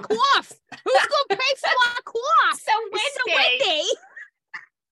for my coif? Who's going to pay for my coif? So Wendy.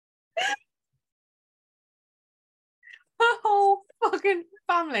 Her whole fucking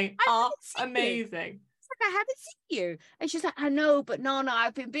family are amazing. I haven't seen you. And she's like, I know, but no,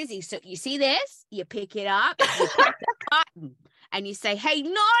 I've been busy. So you see this? You pick it up, you press the button, and you say, hey,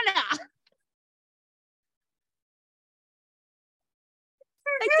 Nonna.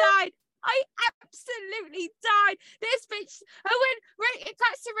 I died. I absolutely died. This bitch. And when it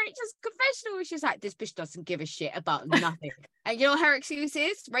cuts to Rachel's confessional, she's like, this bitch doesn't give a shit about nothing. And you know what her excuse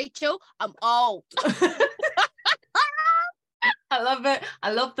is? Rachel, I'm old. I love it.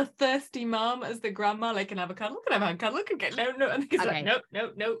 I love the thirsty mom as the grandma. Like, can I have a cuddle? Can I have a cuddle? Can get no. And he's like,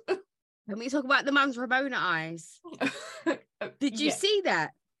 no. Can we talk about the mum's Ramona eyes? Did you see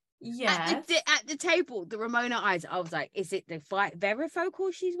that? Yeah. At the table, the Ramona eyes. I was like, is it the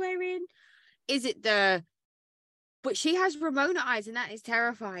varifocal she's wearing? Is it the? But she has Ramona eyes, and that is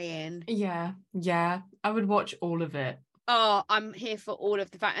terrifying. Yeah. I would watch all of it. Oh, I'm here for all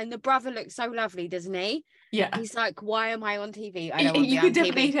of the fact. And the brother looks so lovely, doesn't he? Yeah. He's like, why am I on TV? I don't want to be you on could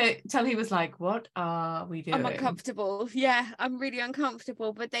definitely tell he was like, what are we doing? I'm uncomfortable. Yeah, I'm really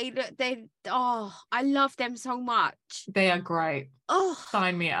uncomfortable. But I love them so much. They are great. Oh,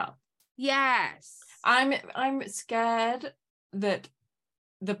 sign me up. Yes. I'm scared that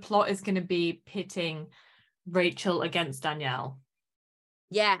the plot is going to be pitting Rachel against Danielle.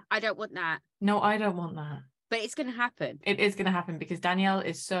 Yeah, I don't want that. No, I don't want that. But it's going to happen. It is going to happen because Danielle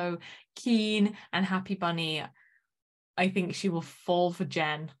is so keen and happy bunny. I think she will fall for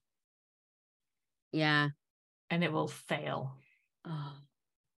Jen. Yeah. And it will fail. Oh,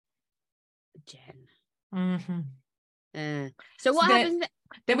 Jen. Mm-hmm. So what happens?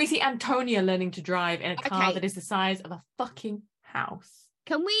 Then we see Antonia learning to drive in a car that is the size of a fucking house.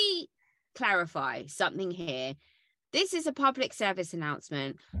 Can we clarify something here? This is a public service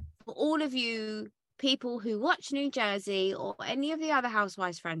announcement for all of you people who watch New Jersey or any of the other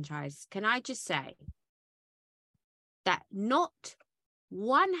Housewives franchise. Can I just say that not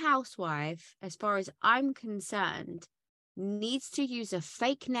one housewife, as far as I'm concerned, needs to use a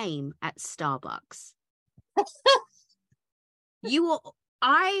fake name at Starbucks.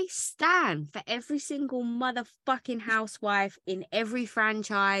 I stand for every single motherfucking housewife in every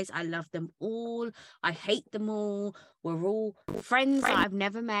franchise. I love them all. I hate them all. We're all friends that I've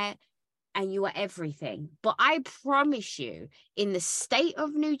never met. And you are everything. But I promise you, in the state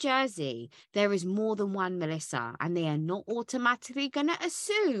of New Jersey, there is more than one Melissa, and they are not automatically going to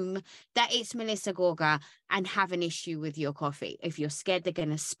assume that it's Melissa Gorga and have an issue with your coffee. If you're scared they're going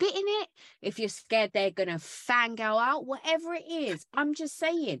to spit in it, if you're scared they're going to fangirl out, whatever it is, I'm just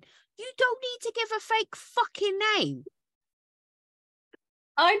saying, you don't need to give a fake fucking name.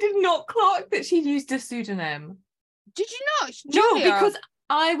 I did not clock that she used a pseudonym. Did you not, Julia? No, because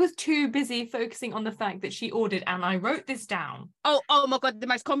I was too busy focusing on the fact that she ordered, and I wrote this down. Oh my God, the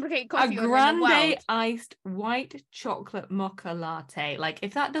most complicated coffee order in the world. A grande iced white chocolate mocha latte. Like,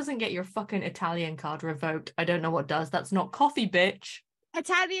 if that doesn't get your fucking Italian card revoked, I don't know what does. That's not coffee, bitch.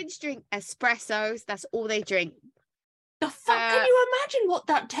 Italians drink espressos. That's all they drink. The fuck? Can you imagine what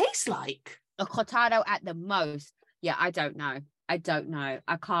that tastes like? A cortado at the most. Yeah, I don't know. I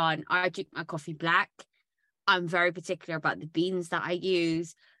can't. I drink my coffee black. I'm very particular about the beans that I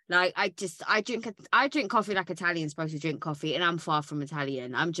use. Like, I drink coffee like Italians supposed to drink coffee, and I'm far from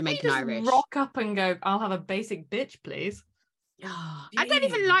Italian. I'm Jamaican Irish. Rock up and go, I'll have a basic bitch, please. I don't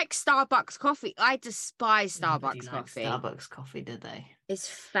even like Starbucks coffee. I despise Starbucks coffee. Starbucks coffee, did they? It's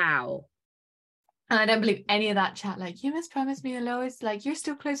foul. And I don't believe any of that chat. Like, you must promise me you'll always, like, you're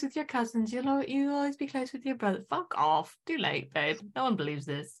still close with your cousins. You'll always be close with your brother. Fuck off. Too late, babe. No one believes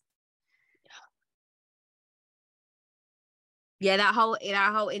this. Yeah, that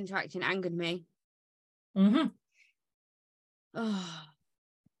whole interaction angered me. Mm-hmm. Oh,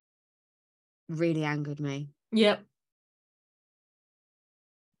 really angered me. Yep.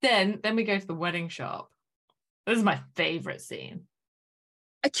 Then we go to the wedding shop. This is my favorite scene.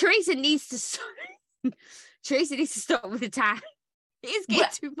 Teresa needs to stop. Teresa needs to stop with the tan. It's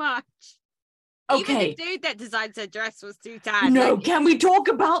getting too much. Okay. Even the dude that designed her dress was too tan. No, can we talk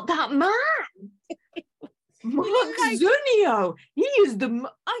about that man? Mark Zunio. He is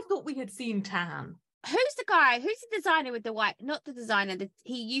I thought we had seen tan. Who's the guy? Who's the designer with the white? Not the designer.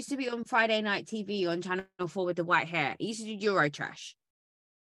 He used to be on Friday Night TV on Channel 4 with the white hair. He used to do Eurotrash.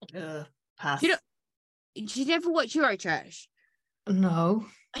 Pass. Did you never watch Eurotrash? No.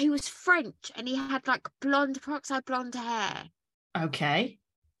 He was French and he had like peroxide blonde hair. Okay.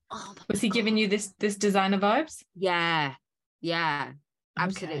 Oh was he giving you this designer vibes? Yeah.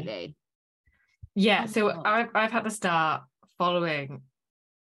 Absolutely. Okay. Yeah, so I've had to start following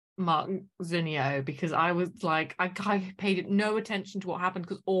Mark Zunio because I was like, I paid no attention to what happened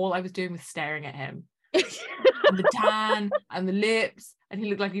because all I was doing was staring at him. And the tan and the lips, and he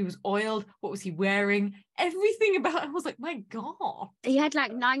looked like he was oiled. What was he wearing? Everything about it, I was like, my God. He had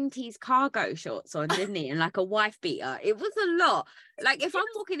like 90s cargo shorts on, didn't he? And like a wife beater. It was a lot. Like if I'm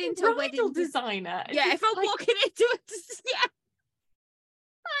walking into a wedding designer. Yeah, if I'm walking into a I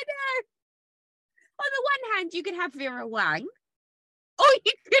know. On the one hand, you could have Vera Wang, or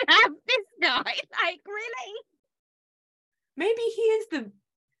you could have this guy. Like, really? Maybe he is the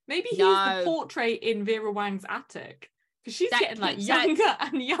portrait in Vera Wang's attic. Because she's getting like younger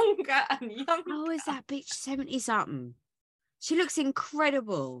and younger and younger. Oh, is that bitch 70-something? She looks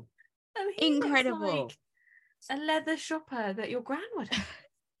incredible. And he incredible. Looks like a leather shopper that your gran would have.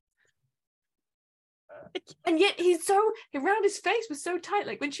 And yet he's so around his face was so tight.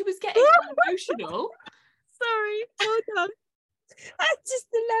 Like when she was getting emotional. Sorry, hold on. That's just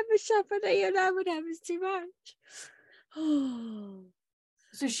the leather shopper that your nan would have is too much.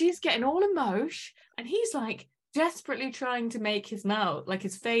 So she's getting all emotion, and he's like desperately trying to make his mouth, like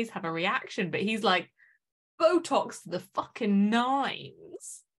his face, have a reaction, but he's like Botox to the fucking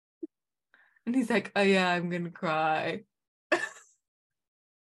nines. And he's like, oh yeah, I'm gonna cry.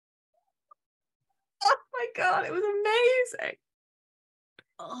 Oh my God, it was amazing.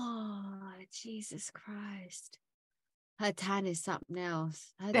 Oh, Jesus Christ. Her tan is something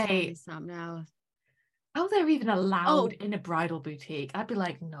else. How they're even allowed in a bridal boutique. I'd be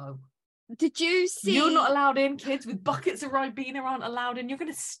like, no. Did you see? You're not allowed in, kids with buckets of Ribena aren't allowed in. You're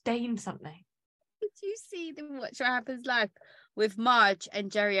going to stain something. Did you see the Watch What Happens Live with Marge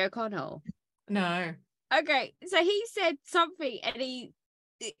and Jerry O'Connell? No. Okay, so he said something and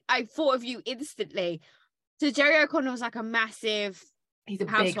I thought of you instantly. So Jerry O'Connell was like a massive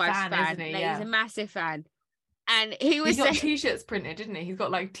Housewives fan, isn't he? Like, yeah. He's a massive fan. And he got t-shirts printed, didn't he? He's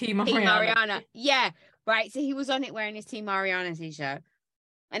got like Team Mariana. Yeah, right. So he was on it wearing his Team Mariana t-shirt.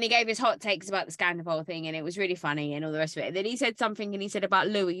 And he gave his hot takes about the Scandal thing, and it was really funny and all the rest of it. And then he said something, and he said about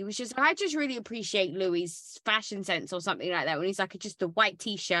Louis. He was just like, I just really appreciate Louis's fashion sense or something like that. When he's like, just the white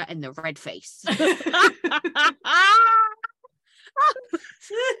t-shirt and the red face.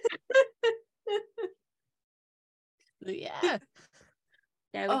 Yeah.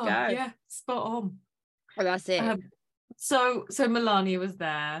 There we go. Yeah, spot on. And that's it. So Melania was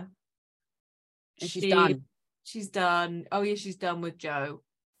there. And she's done. She's done. Oh yeah, she's done with Joe.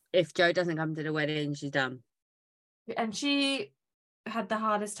 If Joe doesn't come to the wedding, she's done. And she had the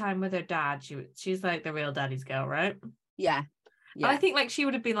hardest time with her dad. She's like the real daddy's girl, right? Yeah. Yeah. I think like she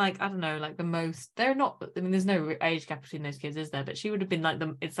would have been like, I don't know, like the most. They're not. I mean, there's no age gap between those kids, is there? But she would have been like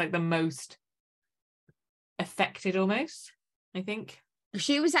it's like the most affected almost, I think.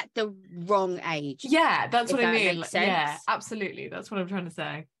 She was at the wrong age. Yeah, that's what I mean. Makes sense. Yeah, absolutely. That's what I'm trying to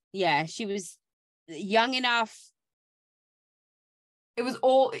say. Yeah, she was young enough. It was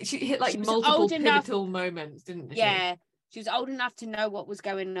all, she hit like multiple pivotal moments, didn't she? Yeah, she was old enough to know what was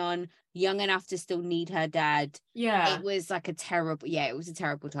going on, young enough to still need her dad. Yeah. It was like it was a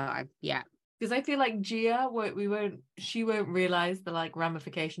terrible time. Yeah. Because I feel like Gia, she won't realize the like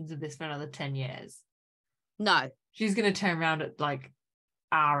ramifications of this for another 10 years. No. She's going to turn around at like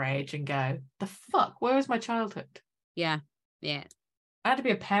our age and go, the fuck, where was my childhood? Yeah. Yeah. I had to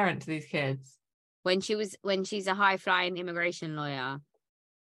be a parent to these kids. When she's a high-flying immigration lawyer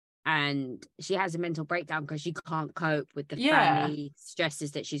and she has a mental breakdown because she can't cope with the family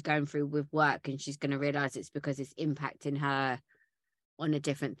stresses that she's going through with work, and she's going to realize it's because it's impacting her on a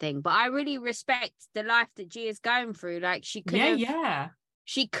different thing. But I really respect the life that Gia's going through. Like, she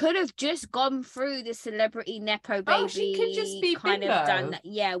could have just gone through the celebrity nepo baby. Oh, she could just be kind bingo. of done that.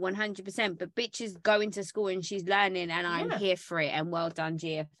 Yeah, 100%. But bitch is going to school and she's learning, and I'm here for it. And well done,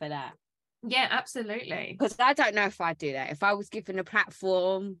 Gia, for that. Yeah, absolutely. Because I don't know if I'd do that. If I was given a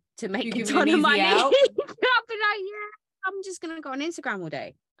platform to make a ton of money, I'd be like, yeah, I'm just gonna go on Instagram all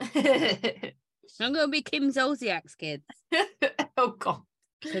day. I'm gonna be Kim Zolciak's kids. Oh God.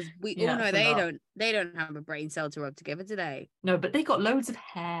 Because we all know they don't have a brain cell to rub together today. No, but they got loads of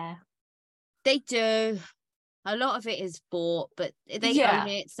hair. They do. A lot of it is bought, but they own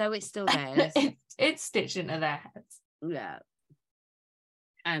it, so it's still theirs. It's stitched into their heads. Yeah.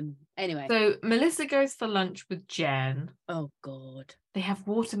 Anyway. So Melissa goes for lunch with Jen. Oh God. They have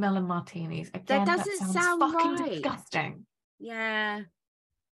watermelon martinis. Again, that doesn't sound fucking right. disgusting. Yeah.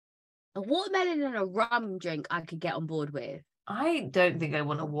 A watermelon and a rum drink I could get on board with. I don't think I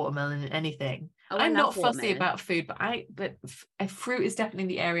want a watermelon in anything. I'm not fussy about food, but fruit is definitely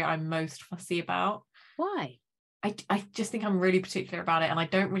the area I'm most fussy about. Why? I just think I'm really particular about it, and I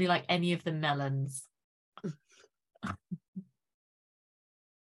don't really like any of the melons.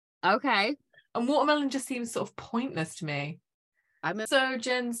 Okay. And watermelon just seems sort of pointless to me. So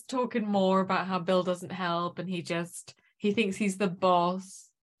Jen's talking more about how Bill doesn't help, and he thinks he's the boss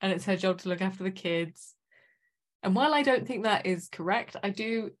and it's her job to look after the kids. And while I don't think that is correct, I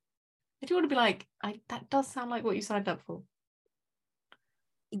do want to be like, that does sound like what you signed up for.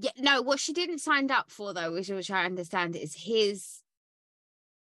 Yeah, no, what she didn't sign up for, though, which I understand, is his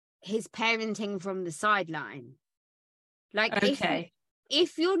parenting from the sideline. Like, okay.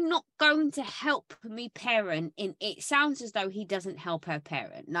 If you're not going to help me parent, it sounds as though he doesn't help her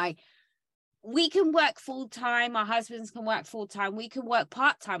parent. Like, we can work full-time, our husbands can work full-time, we can work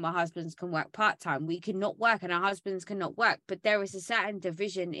part-time, our husbands can work part-time, we can not work and our husbands cannot work. But there is a certain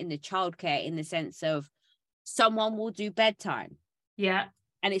division in the childcare, in the sense of someone will do bedtime. Yeah.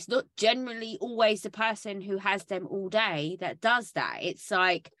 And it's not generally always the person who has them all day that does that. It's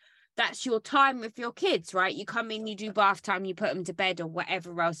like, that's your time with your kids, right? You come in, you do bath time, you put them to bed or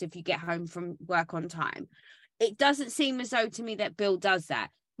whatever else if you get home from work on time. It doesn't seem as though to me that Bill does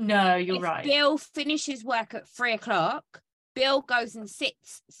that. No, you're right. Bill finishes work at 3:00. Bill goes and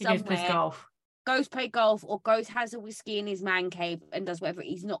sits somewhere, goes play golf, or has a whiskey in his man cave and does whatever.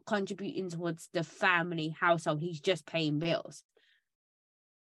 He's not contributing towards the family household. He's just paying bills.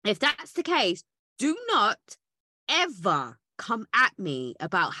 If that's the case, do not ever come at me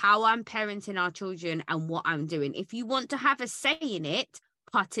about how I'm parenting our children and what I'm doing. If you want to have a say in it,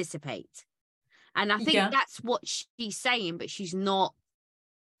 participate. And I think that's what she's saying, but she's not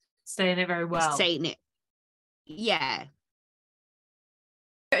saying it very well. Saying it. Yeah.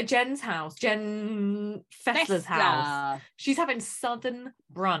 At Jen's house, Jen Fessler's house. She's having southern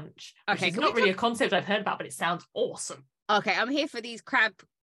brunch. Okay, it's not really a concept I've heard about, but it sounds awesome. Okay, I'm here for these crab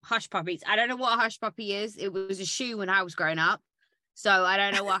hush puppies. I don't know what a hush puppy is. It was a shoe when I was growing up, so I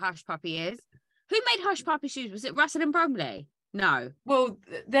don't know what a hush puppy is. Who made hush puppy shoes? Was it Russell and Bromley? No. Well,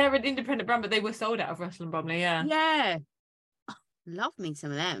 they're an independent brand, but they were sold out of Russell and Bromley. Yeah. Oh, love me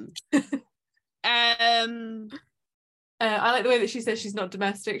some of them. I like the way that she says she's not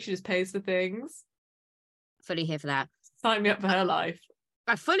domestic. She just pays for things. Fully here for that. Sign me up for her life.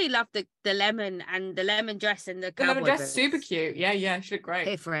 I fully love the lemon and the lemon dress and the lemon dress. Boots. Super cute. Yeah, she looked great.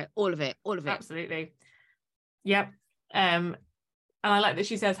 Here for it. All of it. Absolutely. Yep. And I like that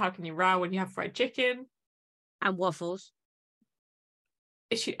she says, "How can you row when you have fried chicken and waffles?"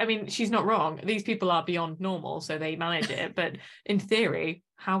 She's not wrong. These people are beyond normal, so they manage it. But in theory,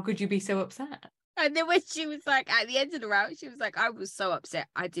 how could you be so upset? And then when she was like, at the end of the route, she was like, "I was so upset.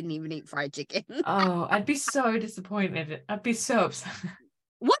 I didn't even eat fried chicken." Oh, I'd be so disappointed. I'd be so upset.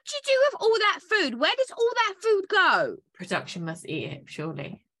 What do you do with all that food? Where does all that food go? Production must eat it,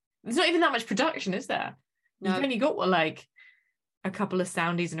 surely. There's not even that much production, is there? No. You've only got a couple of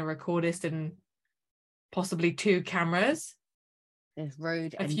soundies and a recordist and possibly 2 cameras. It's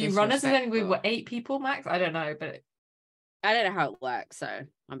rude. A and few runners, and then we were disrespectful. 8 people max. I don't know, but I don't know how it works, so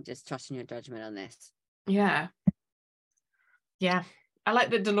I'm just trusting your judgment on this. yeah. I like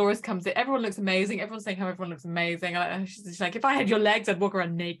that Dolores comes in. Everyone looks amazing. Everyone's saying how everyone looks amazing. She's like, if I had your legs, I'd walk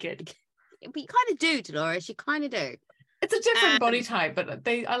around naked. But you kind of do, Dolores. You kind of do. It's a different body type, but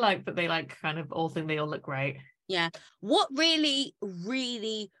I like that they like kind of all think they all look great. Yeah. What really,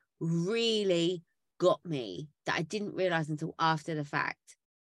 really, really got me that I didn't realize until after the fact,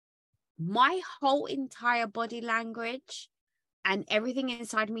 my whole entire body language and everything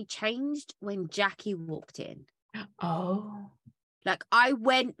inside me changed when Jackie walked in. Oh. Like I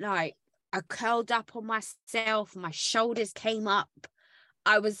went like, I curled up on myself, my shoulders came up.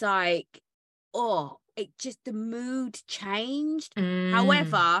 I was like, oh, it just, the mood changed.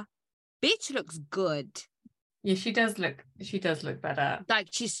 However, bitch looks good. Yeah, she does look better. Like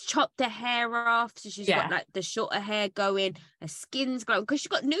she's chopped her hair off, so she's got like the shorter hair going, her skin's glowing because she's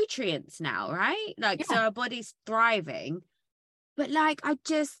got nutrients now, right? Like so her body's thriving. But like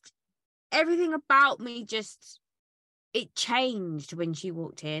everything about me just, it changed when she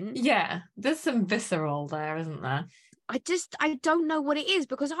walked in. Yeah, there's some visceral there, isn't there? I don't know what it is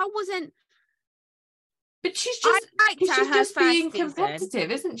because I wasn't. But she's just being competitive,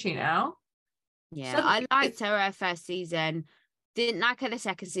 isn't she now? Yeah, so I liked her first season. Didn't like her the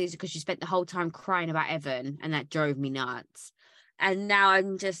second season because she spent the whole time crying about Evan, and that drove me nuts. And now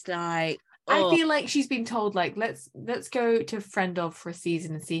I'm just like, I feel like she's been told like let's go to Friend of for a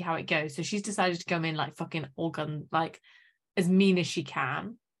season and see how it goes. So she's decided to come in like fucking all gun, like as mean as she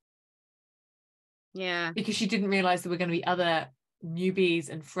can. Yeah, because she didn't realize there were going to be other newbies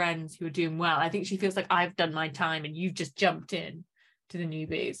and friends who were doing well. I think she feels like I've done my time and you've just jumped in to the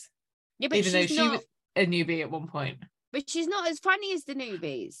newbies. Yeah, but even though she was a newbie at one point. But she's not as funny as the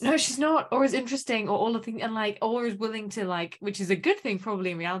newbies. No, she's not, or as interesting, or all the things, and like, or as willing to like, which is a good thing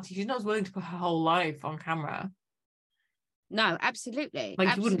probably in reality. She's not as willing to put her whole life on camera. No, absolutely.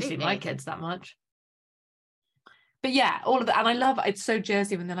 Like you wouldn't see my kids that much. But yeah, all of that, and I love it's so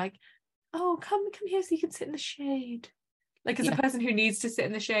Jersey when they're like, "Oh, come here so you can sit in the shade." Like as a person who needs to sit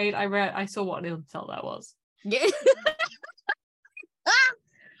in the shade, I saw what an insult that was. Yeah.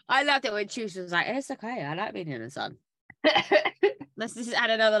 I loved it when Chus was like, "It's okay, I like being in the sun." Let's just add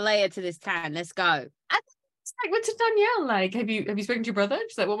another layer to this tan. Let's go. And it's like went to Danielle, like, have you spoken to your brother?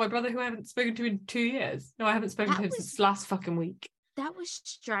 She's like, well, my brother who I haven't spoken to in 2 years. No, I haven't spoken to him since last fucking week. That was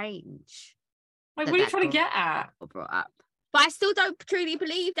strange. Like, what are you trying to get at? Brought up. But I still don't truly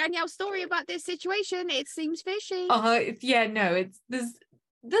believe Danielle's story about this situation. It seems fishy. Yeah, no,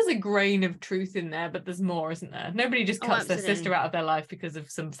 there's a grain of truth in there, but there's more, isn't there? Nobody just cuts their sister out of their life because of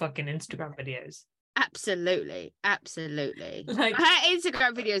some fucking Instagram videos. Absolutely. Like her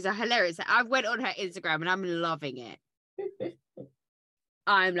Instagram videos are hilarious. I went on her Instagram and I'm loving it.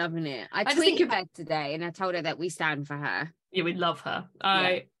 I'm loving it. I tweeted her today and I told her that we stand for her. Yeah, we love her.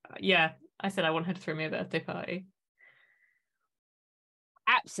 I said I want her to throw me a birthday party.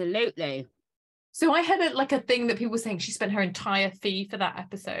 Absolutely. So I had a thing that people were saying she spent her entire fee for that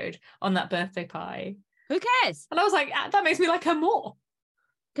episode on that birthday pie. Who cares? And I was like, that makes me like her more.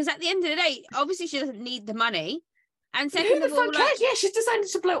 Because at the end of the day, obviously she doesn't need the money. And second of all, yeah, she's decided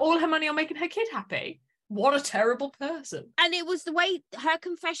to blow all her money on making her kid happy. What a terrible person. And it was the way her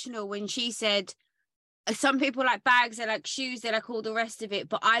confessional when she said, some people like bags, they like shoes, they like all the rest of it,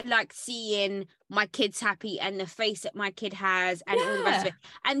 but I like seeing my kids happy and the face that my kid has and all the rest of it.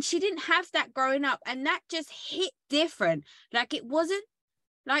 And she didn't have that growing up, and that just hit different. Like it wasn't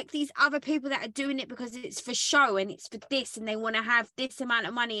like these other people that are doing it because it's for show and it's for this and they want to have this amount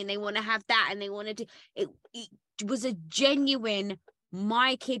of money and they want to have that and they want to do it. It was a genuine,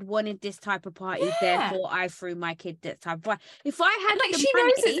 my kid wanted this type of party, therefore I threw my kid that type of party. If I had like she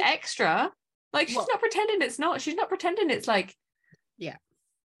knows it's extra. Like she's not pretending it's not. She's not pretending it's like. Yeah,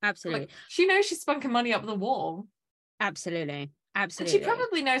 absolutely. Like, she knows she's spunking money up the wall. Absolutely. And she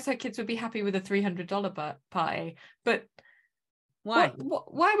probably knows her kids would be happy with a $300 party, but why?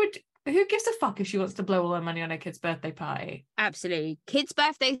 Why would? Who gives a fuck if she wants to blow all her money on her kid's birthday party? Absolutely, kids'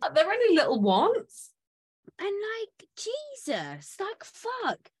 birthdays. They're only little ones. And like Jesus, like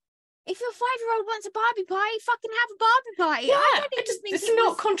fuck. If your 5-year-old wants a Barbie party, fucking have a Barbie party. Yeah, I don't even think it's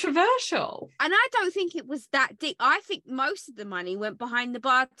not controversial. And I don't think it was that deep. I think most of the money went behind the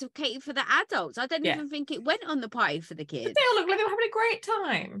bar to cater for the adults. I don't even think it went on the party for the kids. But they all look like they were having a great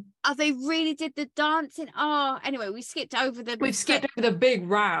time. Oh, they really did the dancing. Oh, anyway, we skipped over the big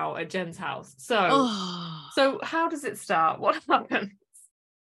row at Jen's house. So how does it start? What happens?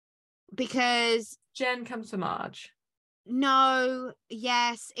 Because Jen comes for Marge. No,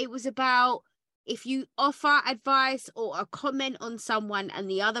 yes, it was about if you offer advice or a comment on someone and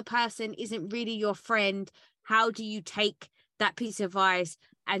the other person isn't really your friend, how do you take that piece of advice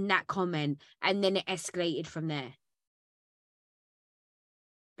and that comment? And then it escalated from there.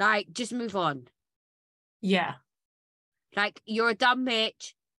 Like, just move on. Yeah. Like, you're a dumb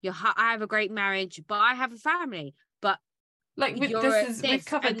bitch. I have a great marriage, but I have a family. But like we've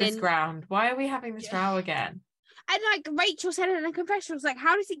covered this ground. Why are we having this row again? And like Rachel said in the confession, was like,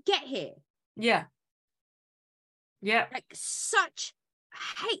 how does it get here? Yeah. Yeah. Like such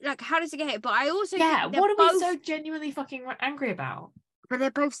hate. Like, how does it get here? But I also think what are we so genuinely fucking angry about? But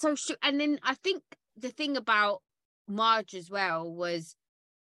they're both so and then I think the thing about Marge as well was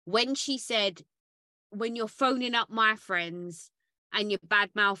when she said, when you're phoning up my friends and you're bad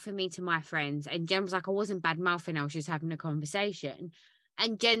mouthing me to my friends, and Jen was like, I wasn't bad mouthing, I was just having a conversation.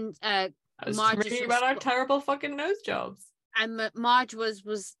 And Jen Marge reading about our terrible fucking nose jobs. And Marge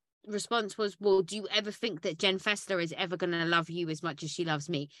response was, well, do you ever think that Jen Fessler is ever going to love you as much as she loves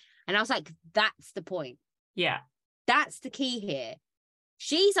me? And I was like, that's the point. Yeah. That's the key here.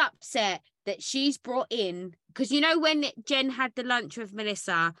 She's upset that she's brought in, because you know when Jen had the lunch with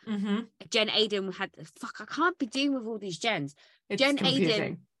Melissa, Jen Aiden had, I can't be dealing with all these Jens. Jen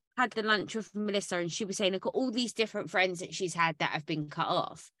Aiden had the lunch with Melissa and she was saying, look at all these different friends that she's had that have been cut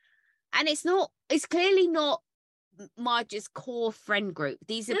off. And it's clearly not Marge's core friend group.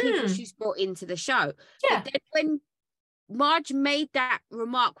 These are people she's brought into the show. Yeah. But then when Marge made that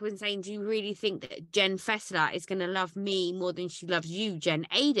remark when saying, do you really think that Jen Fessler is going to love me more than she loves you, Jen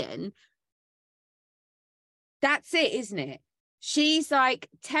Aiden? That's it, isn't it? She's like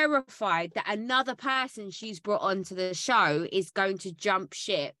terrified that another person she's brought onto the show is going to jump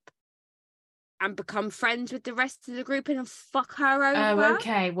ship and become friends with the rest of the group and fuck her over. Oh,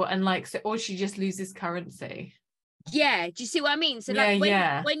 okay. Well, and like, so, or she just loses currency. Yeah, do you see what I mean? So like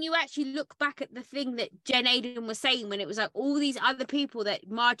when you actually look back at the thing that Jen Aiden was saying, when it was like all these other people that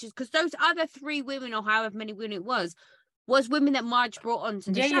Marge, because those other 3 women or however many women it was women that Marge brought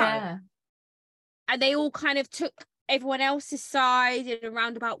onto the show. Yeah. And they all kind of took everyone else's side in a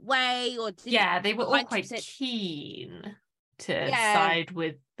roundabout way, or they were all quite keen to side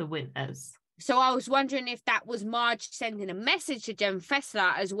with the winners. So I was wondering if that was Marge sending a message to Jen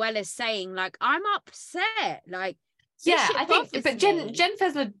Fessler as well as saying, like, I'm upset. Like, I think, but Jen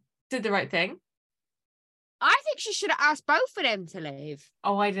Fessler did the right thing. I think she should have asked both of them to leave.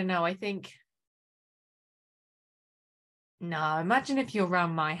 Oh, I don't know. I think. No, imagine if you're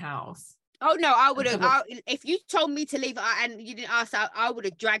around my house. Oh no, I would have. If you told me to leave and you didn't ask, I would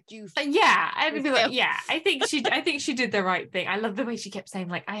have dragged you. I would be like, I think she did the right thing. I love the way she kept saying,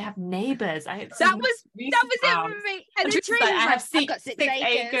 like, I have neighbors. That was it for me. And the tree, like, I have 6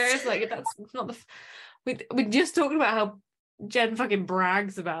 acres. Like, that's not the. We just talking about how Jen fucking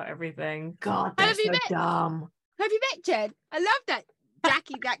brags about everything. God, that's so dumb. Have you met Jen? I love that.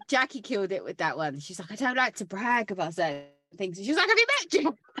 Jackie killed it with that one. She's like, I don't like to brag about certain things. And she was like, have you met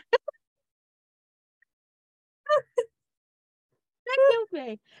Jen? That killed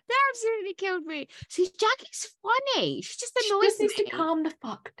me. That absolutely killed me. See, Jackie's funny. She just annoys me. She just needs to calm the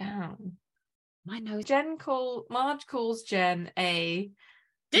fuck down. I know. Marge calls Jen a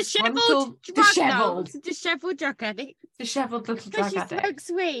disheveled drug addict. Disheveled little drug addict. She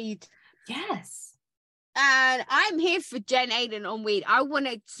smokes weed. Yes. And I'm here for Jen Aiden on weed. I want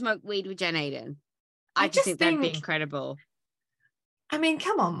to smoke weed with Jen Aiden. I just think that'd be incredible. I mean,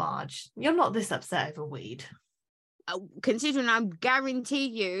 come on, Marge. You're not this upset over weed. Considering I guarantee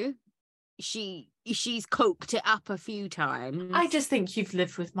you she's coked it up a few times. I just think you've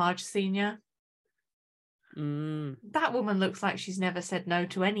lived with Marge Senior. That woman looks like she's never said no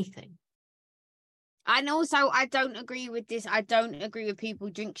to anything. And also, I don't agree with this. I don't agree with people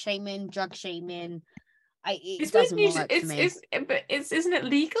drink shaming, drug shaming. It doesn't work for me. But isn't it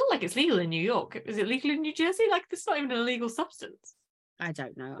legal? Like, it's legal in New York. Is it legal in New Jersey? Like, this is not even an illegal substance. I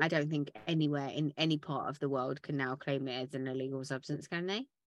don't know. I don't think anywhere in any part of the world can now claim it as an illegal substance, can they?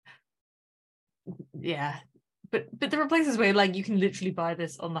 Yeah. But there are places where, like, you can literally buy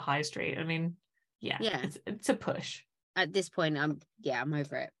this on the high street. I mean, yeah. It's a push. At this point, I'm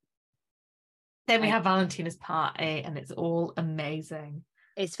over it. Then we have Valentina's party, and it's all amazing.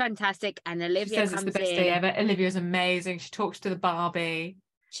 It's fantastic. And Olivia says it's the best day ever. Olivia's amazing. She talks to the Barbie.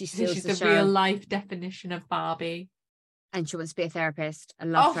 She's the real life definition of Barbie. And she wants to be a therapist, a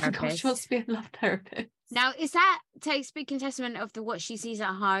love therapist. God, she wants to be a love therapist. Now, is that speaking testament of what she sees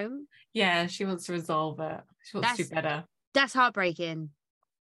at home? Yeah, she wants to resolve it. She wants to do better. That's heartbreaking.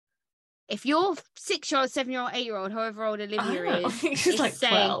 If your 6-year-old, 7-year-old, 8-year-old, however old Olivia is, I think she's like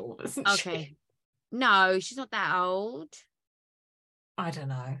saying, 12, isn't okay. she? No, she's not that old. I don't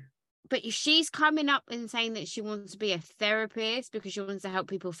know. But if she's coming up and saying that she wants to be a therapist because she wants to help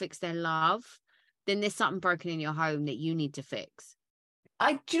people fix their love, then there's something broken in your home that you need to fix.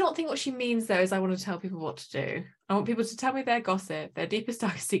 I do not think what she means, though, is I want to tell people what to do. I want people to tell me their gossip, their deepest,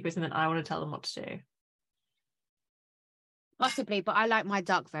 darkest secrets, and then I want to tell them what to do. Possibly, but I like my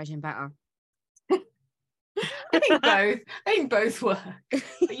dark version better. I think both work.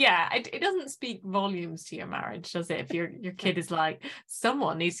 But yeah, it doesn't speak volumes to your marriage, does it? If your kid is like,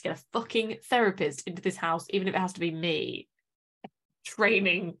 someone needs to get a fucking therapist into this house, even if it has to be me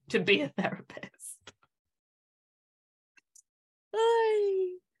training to be a therapist.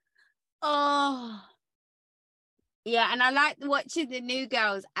 Oh. Yeah, and I like watching the new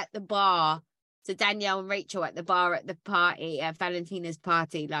girls at the bar. So Danielle and Rachel at the bar at the party, at Valentina's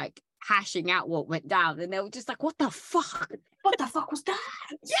party, like hashing out what went down, and they were just like, what the fuck? What the fuck was that?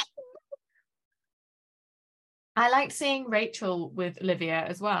 Yeah. I liked seeing Rachel with Olivia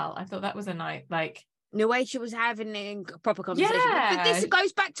as well. I thought that was a night, like the way she was having a proper conversation. Yeah. But this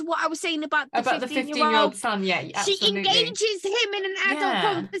goes back to what I was saying about the 15-year-old son. Yeah, absolutely. She engages him in an adult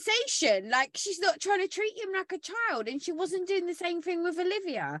conversation. Like, she's not trying to treat him like a child, and she wasn't doing the same thing with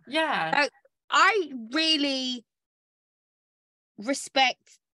Olivia. Yeah. Like, I really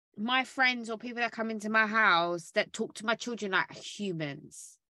respect my friends or people that come into my house that talk to my children like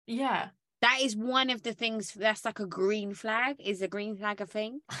humans. Yeah. That is one of the things that's like a green flag. Is a green flag a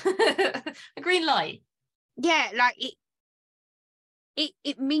thing? A green light. Yeah, like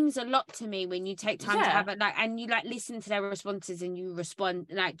it means a lot to me when you take time to have it, like, and you like listen to their responses and you respond,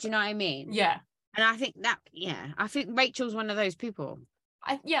 like, do you know what I mean? Yeah. And I think that, I think Rachel's one of those people.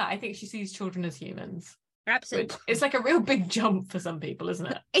 I think she sees children as humans. Absolutely. It's like a real big jump for some people, isn't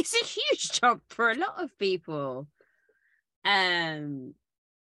it? It's a huge jump for a lot of people.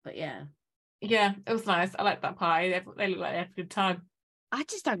 But yeah. Yeah, it was nice. I like that pie. They look like they had a good time. I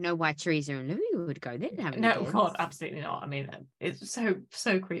just don't know why Teresa and Louis would go. They didn't have any kids. God, absolutely not. I mean, it's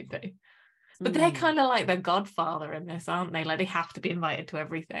so creepy. But they're kind of like the godfather in this, aren't they? Like, they have to be invited to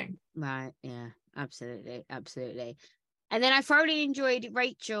everything. Right, yeah, absolutely. And then I thoroughly enjoyed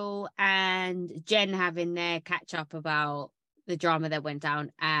Rachel and Jen having their catch up about the drama that went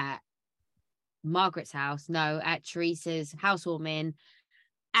down at Margaret's house. No, at Teresa's housewarming.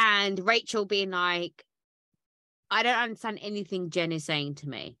 And Rachel being like, I don't understand anything Jen is saying to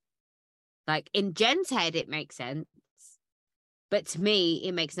me. Like, in Jen's head, it makes sense. But to me,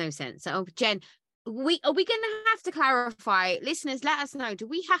 it makes no sense. So, Jen, are we going to have to clarify? Listeners, let us know. Do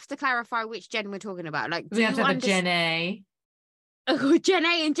we have to clarify which Jen we're talking about? Like, do we have to have a Gen A? Oh, Gen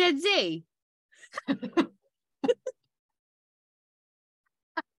A and Gen Z?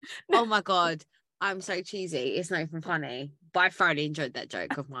 Oh my God. I'm so cheesy. It's not even funny. But I thoroughly enjoyed that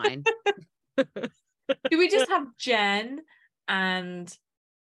joke of mine. Do we just have Jen and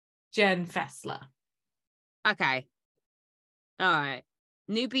Jen Fessler? Okay. All right.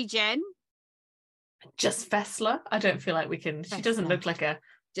 Newbie Jen? Just Fessler? I don't feel like we can. Fessler. She doesn't look like a...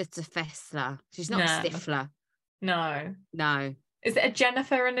 Just a Fessler. She's not a Stifler. No. Is it a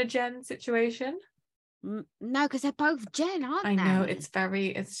Jennifer and a Jen situation? No, because they're both Jen, aren't they? I know, it's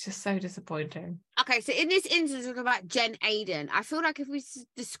just so disappointing. Okay, so in this instance, we're talking about Jen Aiden. I feel like if we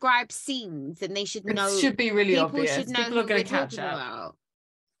describe scenes, then they should know. It should be really obvious. Should know people are going to catch up. About.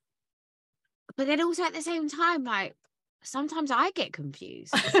 But then also at the same time, like, sometimes I get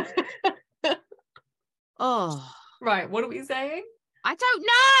confused. Oh. Right, what are we saying? I don't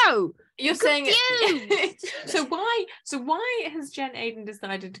know. You're saying it. So why has Jen Aiden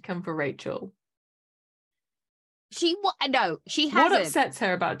decided to come for Rachel? She hasn't. What upsets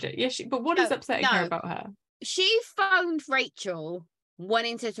her about Jen? Yeah, but what is upsetting her about her? She phoned Rachel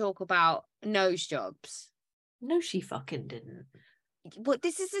wanting to talk about nose jobs. No, she fucking didn't. Well,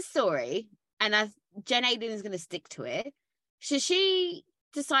 this is the story, and Jen Aiden is going to stick to it. So she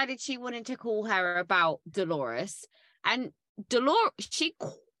decided she wanted to call her about Dolores, and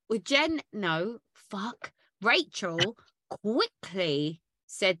Rachel quickly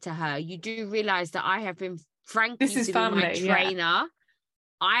said to her, "You do realize that I have been Frankie this is family, my trainer. Yeah.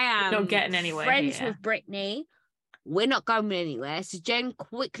 I am not getting anywhere friends here. with Brittany. We're not going anywhere." So Jen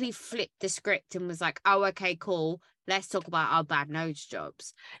quickly flipped the script and was like, "Oh, okay, cool. Let's talk about our bad nose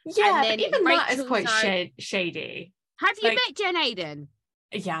jobs." Yeah, but even that is quite shady. Have you met Jen Aiden?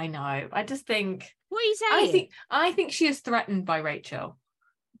 Yeah, I know. I just think... What are you saying? I think she is threatened by Rachel.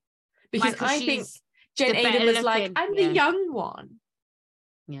 Because I think Jen Aiden was like, I'm the young one.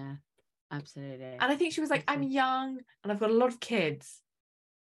 Yeah, absolutely. And I think she was like, I'm young and I've got a lot of kids.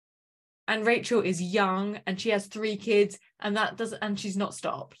 And Rachel is young and she has 3 kids and she's not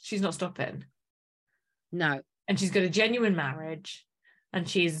stopped. She's not stopping. No. And she's got a genuine marriage, and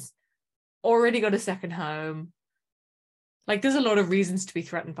she's already got a second home. Like, there's a lot of reasons to be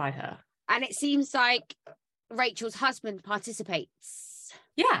threatened by her. And it seems like Rachel's husband participates.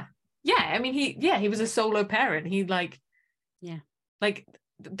 Yeah. I mean, he was a solo parent. He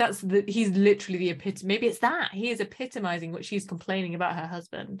he's literally the epitome. Maybe it's that. He is epitomizing what she's complaining about her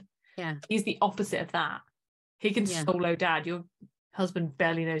husband. Yeah. He's the opposite of that. He can solo dad. Your husband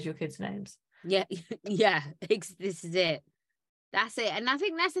barely knows your kids' names. Yeah. Yeah. This is it. That's it. And I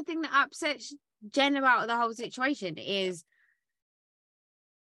think that's the thing that upsets Jen about the whole situation is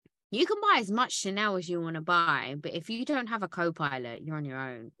you can buy as much Chanel as you want to buy, but if you don't have a co-pilot, you're on your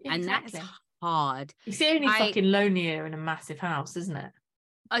own. Yeah, and exactly. That's hard. It's the only fucking lonelier in a massive house, isn't it?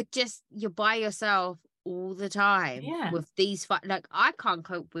 You're by yourself all the time with these, like, I can't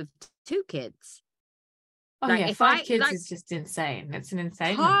cope with 2 kids. Oh, like, yeah, 5 kids is just insane. It's an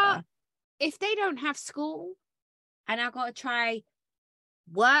insane number. If they don't have school and I've got to try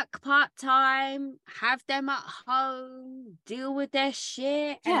work part-time, have them at home, deal with their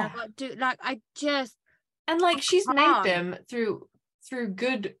shit, and I've got to do, like, and like, she's made them through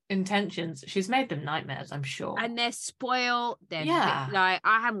good intentions. She's made them nightmares, I'm sure. And they're spoiled. Like,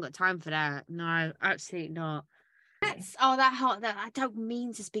 I haven't got time for that. No, absolutely not. That I don't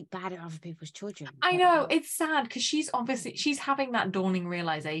mean to speak bad at other people's children. I know, it's sad because she's having that dawning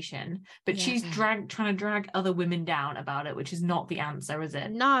realization, but she's trying to drag other women down about it, which is not the answer, is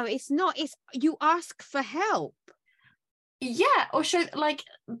it? No, it's not. It's you ask for help. Yeah, or show, like,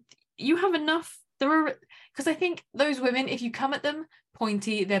 you have enough. Because I think those women, if you come at them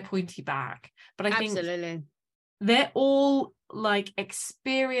pointy, they're pointy back. But I think they're all like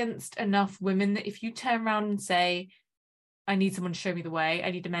experienced enough women that if you turn around and say, I need someone to show me the way,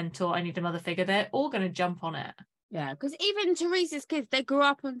 I need a mentor, I need a mother figure, they're all going to jump on it. Yeah, because even Teresa's kids, they grew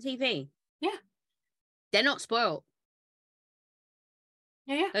up on TV. Yeah. They're not spoiled.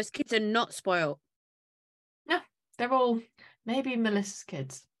 Yeah. Those kids are not spoiled. No, they're all maybe Melissa's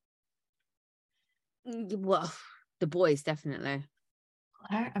kids. Well, the boys, definitely.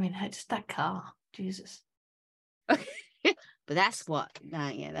 Just that car. Jesus. But that's what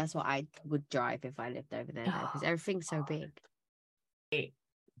I would drive if I lived over there, because everything's so big.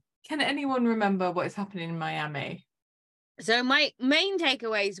 Can anyone remember what is happening in Miami? So my main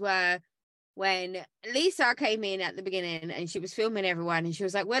takeaways were when Lisa came in at the beginning and she was filming everyone and she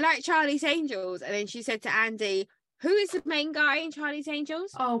was like, we're like Charlie's Angels. And then she said to Andy, who is the main guy in Charlie's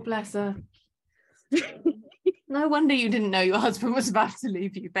Angels? Oh, bless her. No wonder you didn't know your husband was about to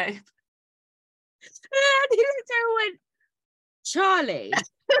leave you, babe. And he went, Charlie.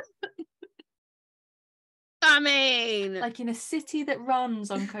 I mean, like, in a city that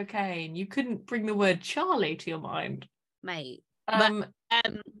runs on cocaine, you couldn't bring the word Charlie to your mind, mate. Gertie,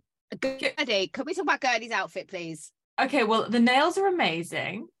 can we talk about Gertie's outfit, please? Okay, well, the nails are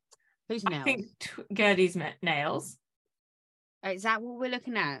amazing. Whose nails? I think Gertie's nails. Is that what we're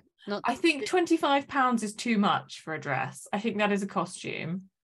looking at? I think £25 is too much for a dress. I think that is a costume.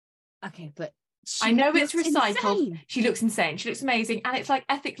 Okay, but I know it's recycled. Insane. She looks insane. She looks amazing, and it's like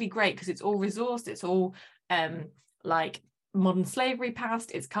ethically great because it's all resourced. It's all like modern slavery past.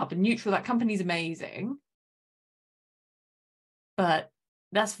 It's carbon neutral. That company's amazing, but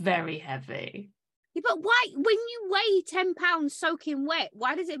that's very heavy. Yeah, but why? When you weigh 10 pounds soaking wet,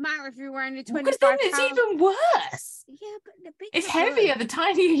 why does it matter if you're wearing a 25 Because then it's even worse. Yeah, but the bitch it's heavier the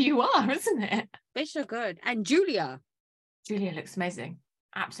tinier you are, isn't it? Bitch are good. And Julia looks amazing.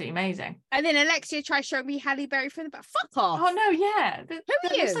 Absolutely amazing. And then Alexia tries showing me Halle Berry from the back. Fuck off. Oh no, yeah. Who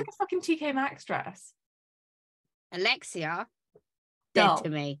are you? Looks like a fucking TK Maxx dress. Alexia, dead to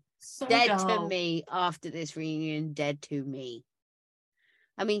me. So dead dull. To me after this reunion. Dead to me.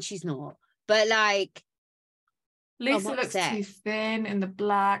 I mean, she's not, but like, Lisa looks too thin in the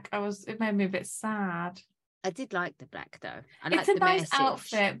black. It made me a bit sad. I did like the black though. It's a nice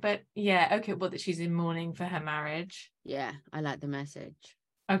outfit, but yeah, okay. Well, that she's in mourning for her marriage. Yeah, I like the message.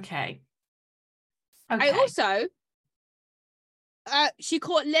 Okay. I also, she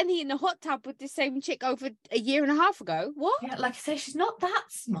caught Lenny in the hot tub with the same chick over a year and a half ago. What? Yeah, like I say, she's not that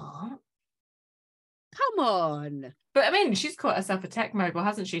smart. Come on. But I mean, she's caught herself a tech mogul,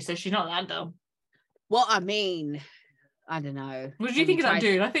 hasn't she? So she's not that dumb. What I mean, I don't know. What did you think of that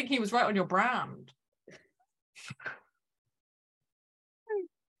dude? I think he was right on your brand.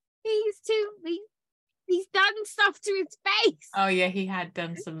 He's done stuff to his face. Oh yeah, he had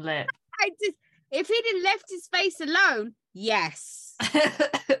done some lip. If he'd have left his face alone, yes.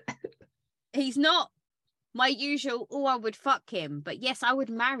 He's not my usual, I would fuck him. But yes, I would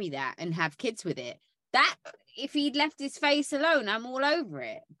marry that and have kids with it. That, if he'd left his face alone, I'm all over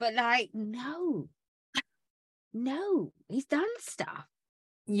it. But like, no. No, he's done stuff.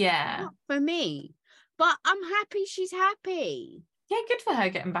 Yeah. Not for me. But I'm happy she's happy. Yeah, good for her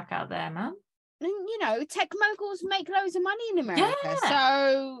getting back out there, man. And, you know, tech moguls make loads of money in America. Yeah.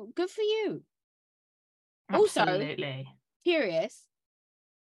 So good for you. Absolutely. Also, curious.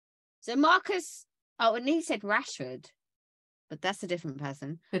 So Marcus, and he said Rashford, but that's a different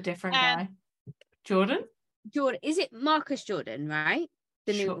person. The different guy. Jordan? Jordan. Is it Marcus Jordan, right?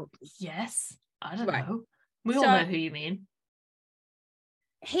 The new. Yes. I don't know. We So, all know who you mean.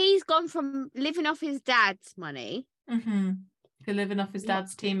 He's gone from living off his dad's money. Mm-hmm. To living off his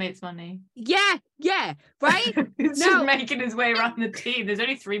dad's teammates' money. Yeah, right? He's just making his way around the team. There's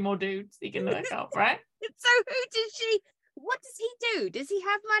only 3 more dudes he can look up, right? So what does he do? Does he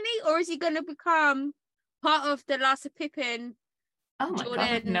have money, or is he going to become part of the Larsa Pippen Jordan God, I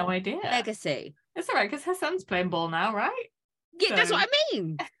have no idea. legacy? It's all right, because her son's playing ball now, right? Yeah, so... that's what I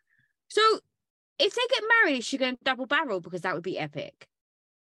mean. So if they get married, she's going to double barrel, because that would be epic.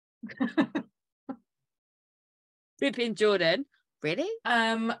 Pippen Jordan. Really?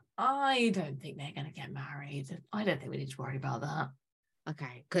 I don't think they're going to get married. I don't think we need to worry about that.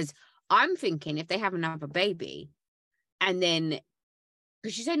 Okay, because I'm thinking if they have another baby, and then,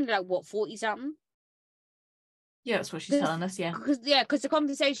 because she's only like, what, 40-something? Yeah, that's what she's telling us, yeah. Because the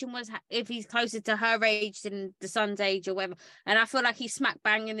conversation was if he's closer to her age than the son's age or whatever. And I feel like he's smack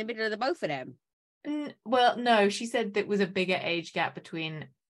bang in the middle of the both of them. Well, no, she said there was a bigger age gap between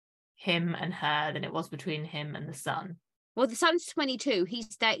him and her than it was between him and the son. Well, the son's 22,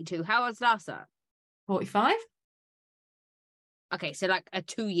 he's 32. How old's Larsa? 45? Okay, so like a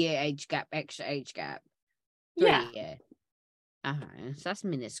 2-year age gap, extra age gap. 3 year. So that's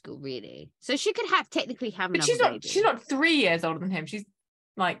minuscule, really. So she could technically have another baby. She's not 3 years older than him. She's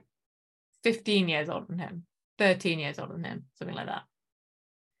like 15 years older than him. 13 years older than him. Something like that.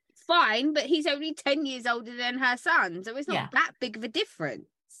 Fine, but he's only 10 years older than her son. So it's not that big of a difference.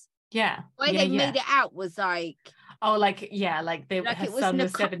 Yeah. The way they made it out was like... Oh, like her son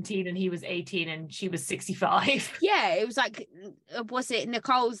was 17 and he was 18 and she was 65. Yeah, it was like, was it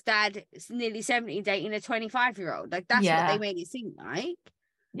Nicole's dad nearly 70 dating a 25-year-old? Like, that's what they made it seem like.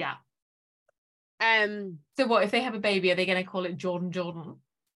 Yeah. So what, if they have a baby, are they going to call it Jordan? No,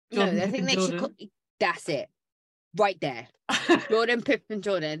 I think they should call... That's it. Right there. Jordan, Pippen,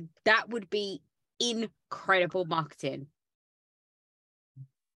 Jordan. That would be incredible marketing.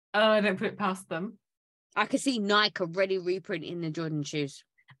 Oh, I don't put it past them. I could see Nike already reprinting the Jordan shoes.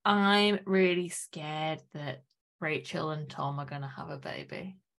 I'm really scared that Rachel and Tom are going to have a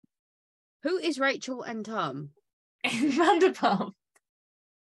baby. Who is Rachel and Tom? Vanderpump.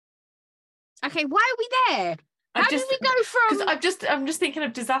 Okay, why are we there? How did we go from... Because I'm just thinking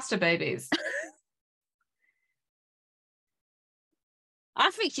of disaster babies.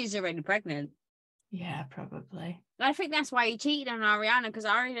 I think she's already pregnant. Yeah, probably. I think that's why he cheated on Ariana, because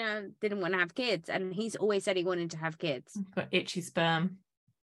Ariana didn't want to have kids, and he's always said he wanted to have kids. Got itchy sperm.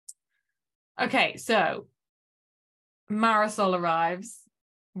 Okay, so Marisol arrives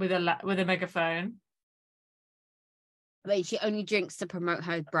with a megaphone. Wait, she only drinks to promote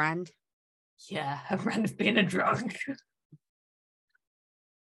her brand. Yeah, her brand of being a drunk.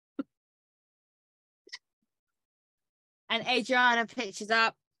 And Adriana pictures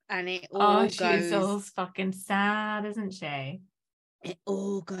up. And it all goes... she's all fucking sad, isn't she? It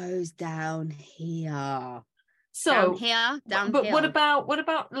all goes down here. So down but here. what about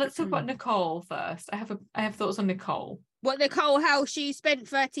let's talk about Nicole first. I have thoughts on Nicole. What, Nicole, how she spent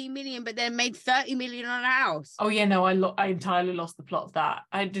 13 million but then made 30 million on a house? Oh yeah, no, I entirely lost the plot of that.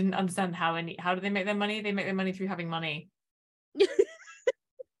 I didn't understand how do they make their money? They make their money through having money.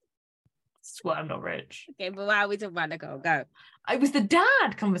 Swear I'm not rich. Okay, but why are we talking about Nicole? Go. It was the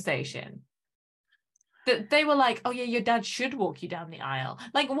dad conversation. That they were like, oh yeah, your dad should walk you down the aisle.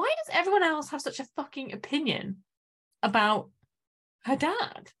 Like, why does everyone else have such a fucking opinion about her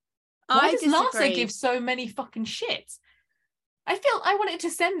dad? Why does Larsa give so many fucking shits? I wanted to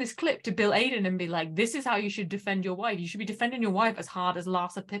send this clip to Bill Aiden and be like, this is how you should defend your wife. You should be defending your wife as hard as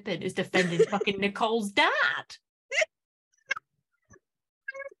Larsa Pippen is defending fucking Nicole's dad.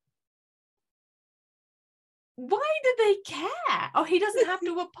 Why do they care? Oh, he doesn't have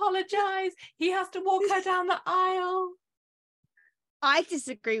to apologize. He has to walk her down the aisle. I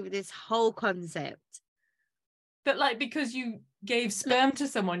disagree with this whole concept. That, like, because you gave sperm to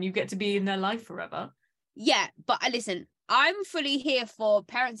someone, you get to be in their life forever. Yeah, but listen, I'm fully here for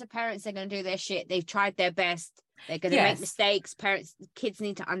parents are parents. They're going to do their shit. They've tried their best. They're going to make mistakes. Kids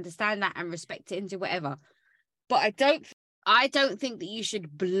need to understand that and respect it and do whatever. But I don't think that you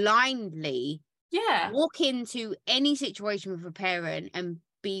should blindly walk into any situation with a parent and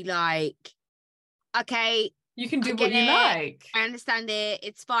be like, okay, You can do what you like. I understand it.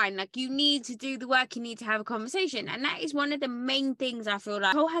 It's fine. Like, you need to do the work. You need to have a conversation. And that is one of the main things I feel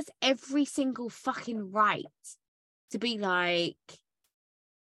like Cole has every single fucking right to be like,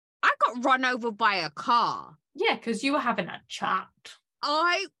 I got run over by a car. Yeah, because you were having a chat.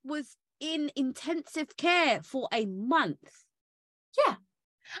 I was in intensive care for a month. Yeah.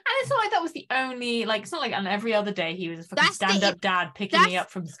 And it's not like that was the only, like, it's not like on every other day he was a fucking stand-up dad picking me up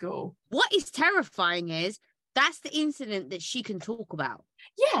from school. What is terrifying is that's the incident that she can talk about.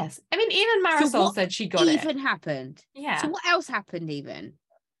 Yes. I mean, even Marisol said she got it. Even happened. Yeah. So what else happened even?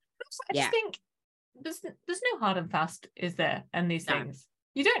 I just think there's no hard and fast, is there, and these things.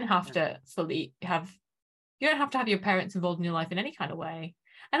 You don't have to fully have, you don't have to have your parents involved in your life in any kind of way.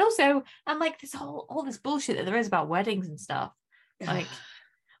 And also, and like this all this bullshit that there is about weddings and stuff.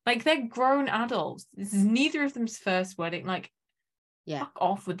 Like they're grown adults. This is neither of them's first wedding. Like, fuck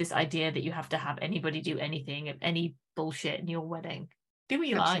off with this idea that you have to have anybody do anything of any bullshit in your wedding. Do what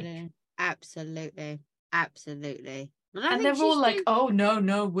you like. Absolutely. And they're all like, oh,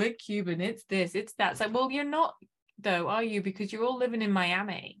 no, we're Cuban. It's this, it's that. It's like, well, you're not, though, are you? Because you're all living in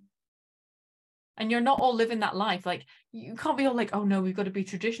Miami. And you're not all living that life. Like, you can't be all like, oh, no, we've got to be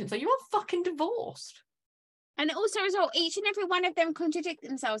traditions. Like, you're all fucking divorced. And also, as well, each and every one of them contradict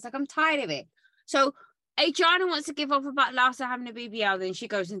themselves. Like, I'm tired of it. So, Adriana wants to give up about Larsa having a BBL, then she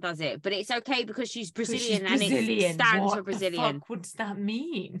goes and does it. But it's okay because she's Brazilian, and it stands for Brazilian. What the fuck would that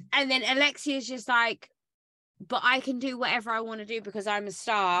mean? And then Alexia's just like, but I can do whatever I want to do because I'm a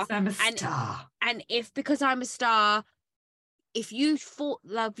star. And because I'm a star, if you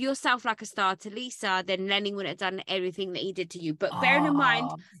love yourself like a star to Lisa, then Lenny would have done everything that he did to you. But bearing in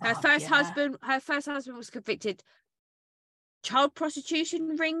mind, her first husband was convicted child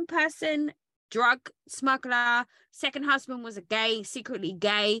prostitution ring person, drug smuggler. Second husband was secretly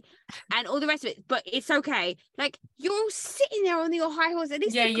gay, and all the rest of it. But it's okay. Like, you're all sitting there on your high horse. At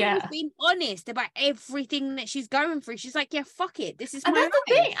least the girl's being honest about everything that she's going through. She's like, yeah, fuck it. This is my life. And that's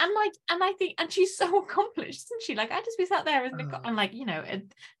the thing. And I think, and she's so accomplished, isn't she? Like, I just be sat there and like, you know,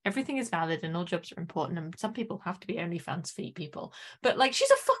 everything is valid and all jobs are important, and some people have to be OnlyFans feet people. But like,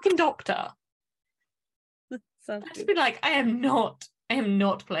 she's a fucking doctor. So I'd just be like, I am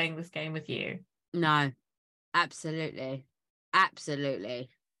not playing this game with you. No, absolutely.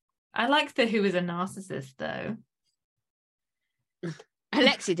 I like the who is a narcissist though.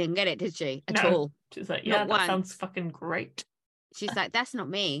 Alexi didn't get it, did she? At all. She's like, yeah, that sounds fucking great. She's like, that's not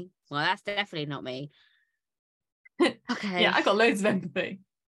me. Well, that's definitely not me. Okay. Yeah, I got loads of empathy.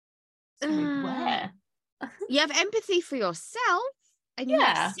 Where? You have empathy for yourself. And you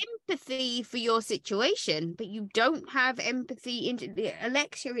have sympathy for your situation, but you don't have empathy into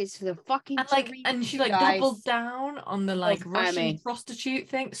Alexia is for the fucking and she like doubled down on the like Russian prostitute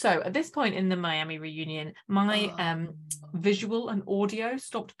thing. So at this point in the Miami reunion, my visual and audio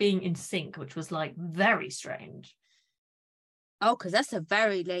stopped being in sync, which was like very strange. Oh, because that's a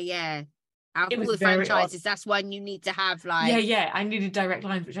very out of all the franchises, that's one you need to have like I needed direct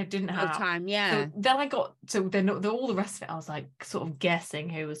lines, which I didn't have. Time, so then all the rest of it I was like sort of guessing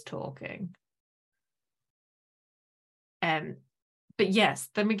who was talking. But yes,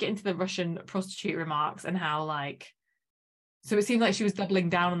 then we get into the Russian prostitute remarks and how like, so it seemed like she was doubling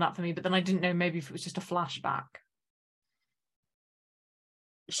down on that for me, but then I didn't know maybe if it was just a flashback.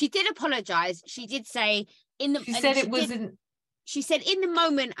 She did apologize. She did say She said, in the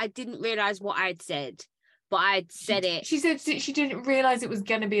moment, I didn't realise what I'd said, but I'd said it. She said she didn't realise it was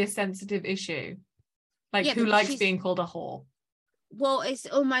going to be a sensitive issue. Like, who likes being called a whore? Well, it's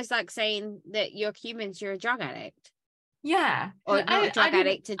almost like saying that you're Cubans, you're a drug addict. Yeah. Or not a drug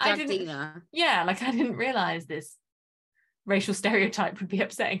addict, a drug dealer. Yeah, like, I didn't realise this racial stereotype would be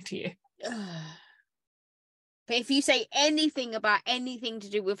upsetting to you. But if you say anything about anything to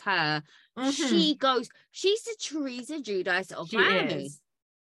do with her, she's the Teresa Giudice of Miami.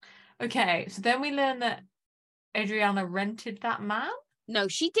 Okay, so then we learn that Adriana rented that man? No,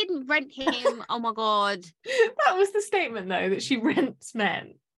 she didn't rent him. Oh my God. That was the statement though, that she rents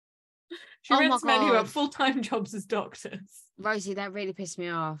men. She rents men who have full-time jobs as doctors. Rosie, that really pissed me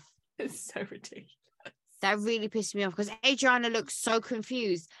off. It's so ridiculous. That really pissed me off because Adriana looked so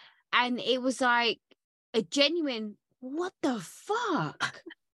confused. And it was like a genuine, what the fuck?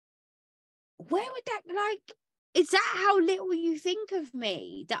 Where would that, like, is that how little you think of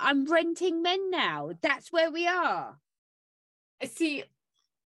me? That I'm renting men now? That's where we are. See,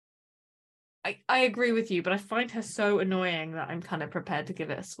 I agree with you, but I find her so annoying that I'm kind of prepared to give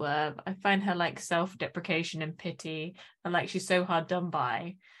it a swerve. I find her like self-deprecation and pity, and like she's so hard done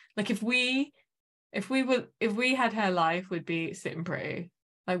by. Like if we had her life, we'd be sitting pretty.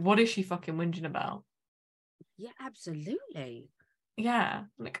 Like, what is she fucking whinging about? Yeah, absolutely. Yeah,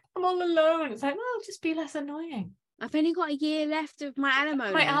 like I'm all alone. It's like, well, just be less annoying. I've only got a year left of my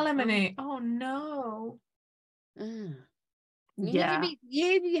alimony. My alimony. Oh no. Yeah.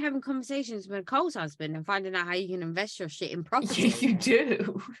 You be having conversations with Cole's husband and finding out how you can invest your shit in property. You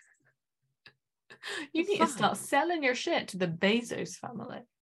do. You need to start selling your shit to the Bezos family.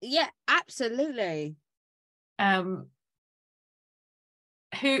 Yeah, absolutely. Who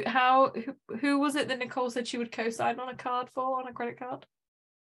was it that Nicole said she would co-sign on a credit card?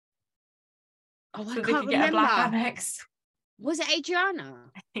 Oh, so I they can't could get remember. a black Amex. Was it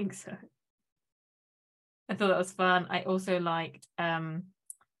Adriana? I think so. I thought that was fun. I also liked Andy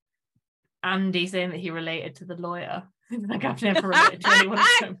saying that he related to the lawyer. Like, I've never related to anyone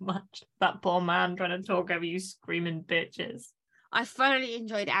so much. That poor man trying to talk over you screaming bitches. I thoroughly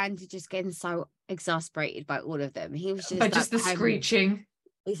enjoyed Andy just getting so exasperated by all of them. He was just like, just the screeching.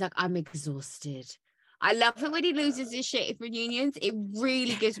 He's like, I'm exhausted. I love it when he loses his shit in reunions. It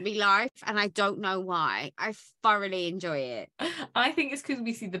really gives me life, and I don't know why. I thoroughly enjoy it. I think it's because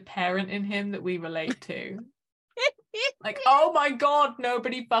we see the parent in him that we relate to. Like, oh my god,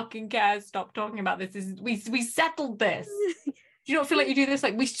 nobody fucking cares. Stop talking about this. We settled this. Do you not feel like you do this?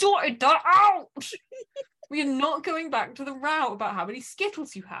 Like, we sorted that out. We are not going back to the route about how many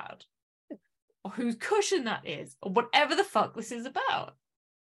Skittles you had, or whose cushion that is, or whatever the fuck this is about.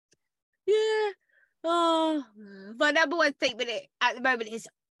 Yeah. Oh, my number one statement at the moment is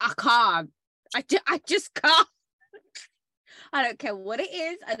I can't. I just can't. I don't care what it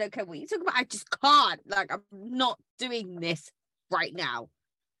is. I don't care what you talk about. I just can't. Like, I'm not doing this right now.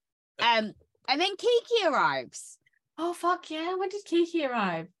 And then Kiki arrives. Oh fuck yeah! When did Kiki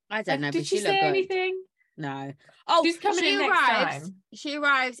arrive? I don't know. Did she say anything? No. Oh, she's coming in next time. She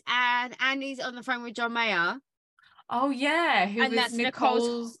arrives, and Andy's on the phone with John Mayer. Oh yeah, and that's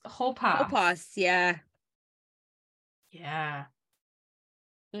Nicole's whole pass. Yeah. Yeah.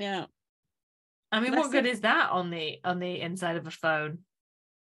 Yeah. I mean, what good is that on the inside of a phone?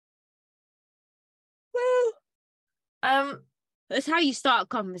 Well, that's how you start a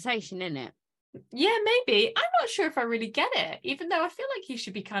conversation, isn't it? Yeah, maybe. I'm not sure if I really get it, even though I feel like he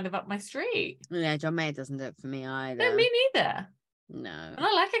should be kind of up my street. Yeah, John Mayer doesn't do it for me either. No, me neither. No. And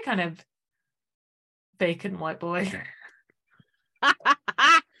I like a kind of vacant white boy.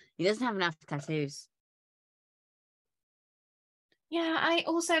 He doesn't have enough tattoos. Yeah, I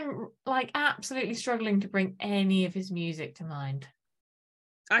also am like absolutely struggling to bring any of his music to mind.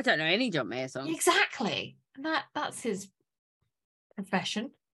 I don't know any John Mayer songs. Exactly. And that's his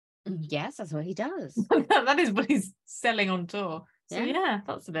profession. Yes, that's what he does. That is what he's selling on tour. So yeah,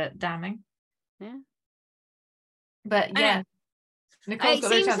 that's a bit damning. Yeah. But yeah, Nicole's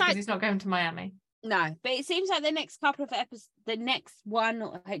got no chance because he's not going to Miami. No, but it seems like the next couple of episodes, the next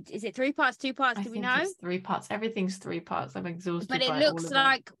one, is it 3 parts, 2 parts? Do we know? It's 3 parts. Everything's 3 parts. I'm exhausted. But it looks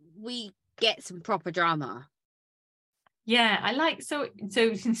like we get some proper drama. Yeah, I like so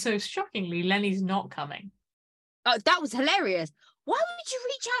shockingly, Lenny's not coming. Oh, that was hilarious. Why would you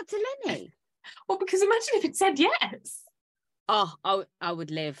reach out to Lenny? Well, because imagine if it said yes. Oh, I would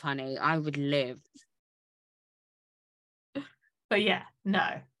live, honey. I would live. But yeah,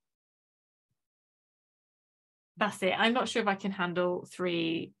 no. That's it. I'm not sure if I can handle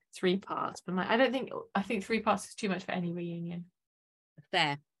three parts, but I think 3 parts is too much for any reunion.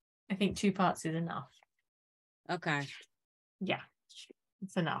 Fair. I think 2 parts is enough. Okay. Yeah,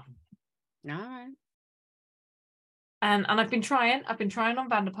 it's enough. All right. And I've been trying on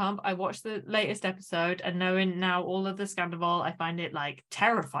Vanderpump. I watched the latest episode, and knowing now all of the scandal, I find it like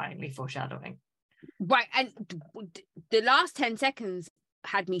terrifyingly foreshadowing. Right, and the last 10 seconds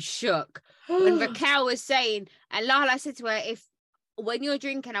had me shook when Raquel was saying, and Lala said to her, when you're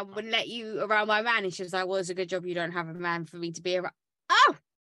drinking, I wouldn't let you around my man. And she was like, well, it's a good job you don't have a man for me to be around. Oh,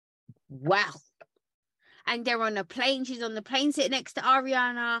 wow. And they're on a plane. She's on the plane sitting next to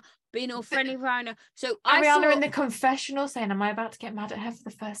Ariana, being all friendly with Ariana. So Ariana in the confessional saying, am I about to get mad at her for the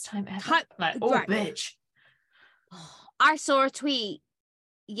first time ever? Right. Bitch. I saw a tweet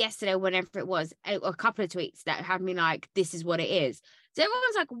yesterday, whenever it was, a couple of tweets that had me like, this is what it is. So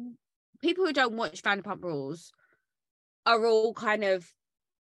everyone's like, people who don't watch Vanderpump Rules are all kind of,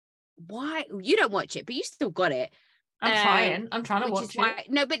 why? You don't watch it, but you still got it. I'm trying to watch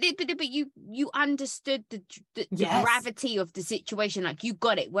it. No, but you understood the gravity of the situation. Like, you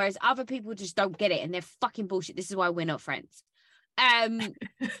got it. Whereas other people just don't get it, and they're fucking bullshit. This is why we're not friends. The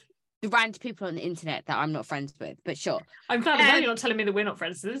random people on the internet that I'm not friends with, but sure. I'm glad you're not telling me that we're not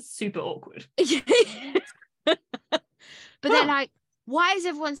friends. This is super awkward. But they're like, why is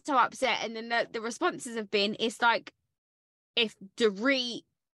everyone so upset? And then the responses have been, it's like if Dorit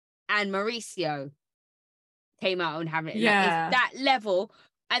and Mauricio came out and having it. Yeah. Like, it's that level.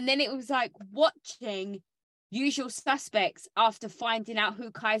 And then it was like watching Usual Suspects after finding out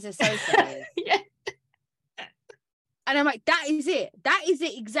who Kaiser Sosa is. Yeah. And I'm like, that is it. That is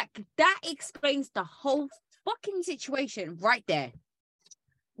it exactly. That explains the whole fucking situation right there.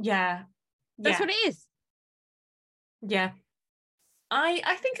 Yeah. That's what it is. Yeah.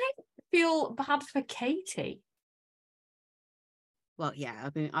 I think I feel bad for Katie. Well, yeah,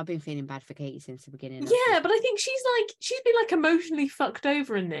 I've been feeling bad for Katie since the beginning. Yeah, but I think she's been like emotionally fucked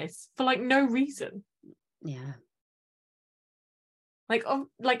over in this for like no reason. Yeah. Like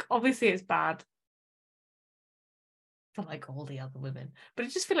obviously it's bad for like all the other women, but I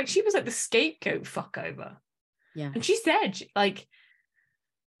just feel like she was like the scapegoat fuck over. Yeah. And she said like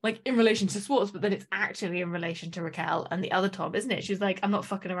in relation to Swartz, but then it's actually in relation to Raquel and the other Tom, isn't it? She's like, I'm not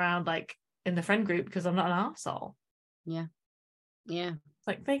fucking around like in the friend group because I'm not an arsehole. Yeah. Yeah. It's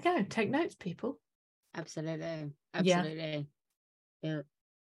like, there you go. Take notes, people. Absolutely. Absolutely. Yeah.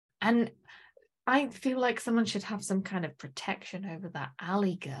 And I feel like someone should have some kind of protection over that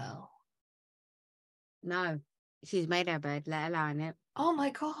alley girl. No. She's made her bed. Let her lie in it. Oh my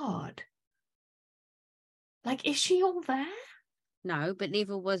God. Like, is she all there? No, but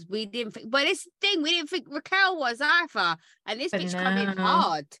neither was we. Didn't think. Well, this thing we didn't think Raquel was either, and this bitch coming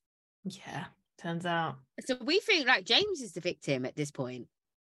hard. Yeah, turns out. So we think like James is the victim at this point,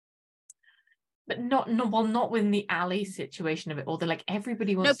 but not within the alley situation of it all. They're like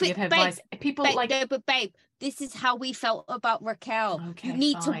everybody wants to give her advice. People but babe, this is how we felt about Raquel. Okay, you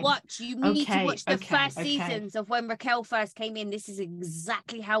need fine. to watch. You need to watch the first seasons of when Raquel first came in. This is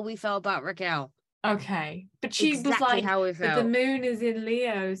exactly how we felt about Raquel. Okay, but she was like, but the moon is in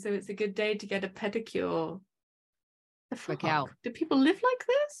Leo, so it's a good day to get a pedicure. The fuck? Raquel. Do people live like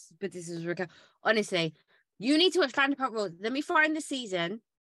this? But this is Raquel. Honestly, you need to watch Vanderpump Rules. Let me find the season.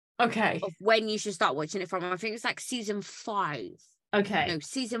 Okay. Of when you should start watching it from. I think it's like season 5. Okay. No,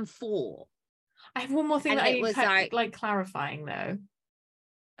 season 4. I have one more thing that I need like clarifying though.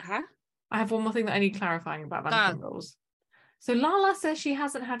 Huh? I have one more thing that I need clarifying about Vanderpump Rules. So Lala says she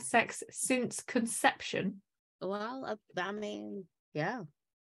hasn't had sex since conception. Well, I mean, yeah.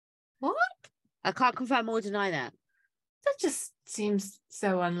 What? I can't confirm or deny that. That just seems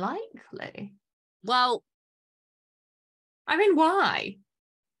so unlikely. Well, I mean, why?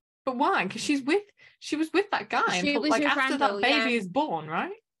 But why? Because she was with that guy until like after that baby is born,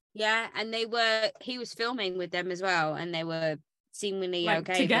 right? Yeah, and he was filming with them as well, and they were seemingly like,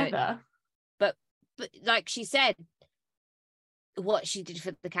 okay together. But like she said, what she did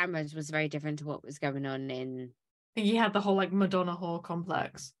for the cameras was very different to what was going on in. You had the whole like Madonna whore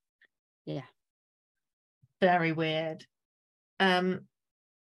complex. Yeah. Very weird.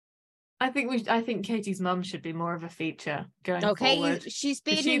 I think Katie's mum should be more of a feature going forward.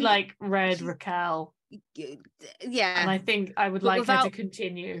 She like read Raquel. Yeah. And I think I would like her to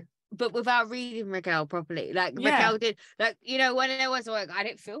continue. But without reading Raquel properly. Like Raquel did, like, you know, when it was like, I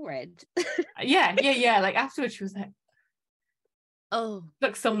didn't feel read. yeah. Like afterwards she was like, oh,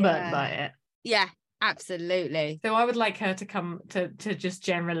 look sunburnt by it. Yeah, absolutely. So I would like her to come to just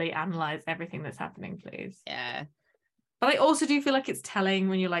generally analyze everything that's happening, please. Yeah. But I also do feel like it's telling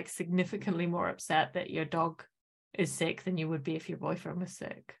when you're like significantly more upset that your dog is sick than you would be if your boyfriend was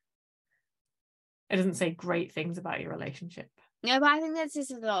sick. It doesn't say great things about your relationship. No, but I think that's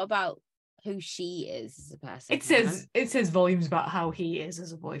just a lot about who she is as a person. It says volumes about how he is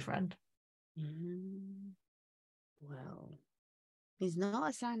as a boyfriend. Well, he's not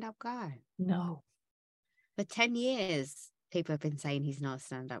a stand-up guy. No. For 10 years, people have been saying he's not a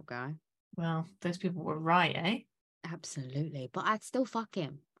stand-up guy. Well, those people were right, eh? Absolutely. But I'd still fuck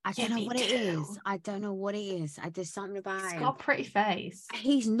him. I don't know what it is. I don't know what it is. There's something about him. He's got a pretty face.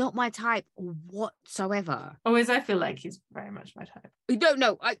 He's not my type whatsoever. Always, I feel like he's very much my type. We don't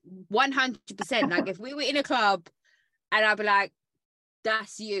know. 100%. Like if we were in a club and I'd be like,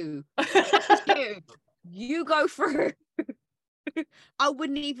 that's you. That's you. You go through. It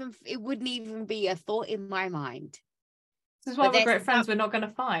wouldn't even be a thought in my mind. This is why we're great friends. We're not going to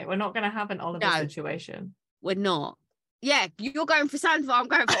fight. We're not going to have an Oliver situation. We're not. Yeah, you're going for Sandra, I'm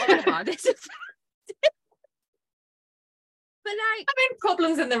going for Oliver. But like, I mean,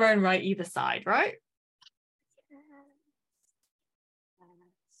 problems in their own right, either side, right?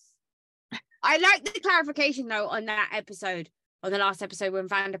 I like the clarification though on that episode, on the last episode when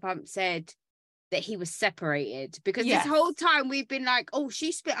Vanderpump said that he was separated, because this whole time we've been like, oh,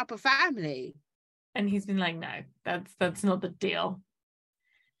 she split up a family, and he's been like, no, that's not the deal.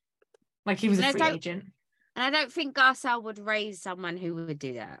 Like he was a free agent. And I don't think Garcelle would raise someone who would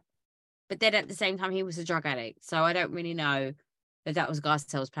do that. But then at the same time, he was a drug addict. So I don't really know that was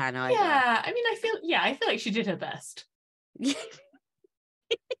Garcelle's plan either. Yeah, I mean, I feel like she did her best.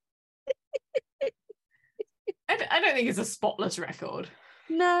 I don't think it's a spotless record.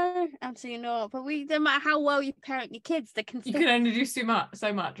 No, absolutely not. But no matter how well you parent your kids, they can You can only do so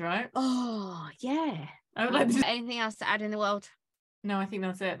much, right? Oh, yeah. I would like to... Anything else to add in the world? No, I think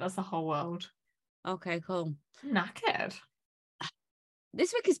that's it. That's the whole world. Okay, cool. Knackered.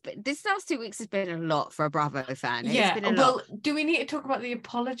 This last 2 weeks has been a lot for a Bravo fan. Yeah. It's been a lot. Do we need to talk about the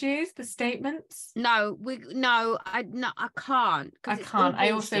apologies, the statements? No, I can't. I can't.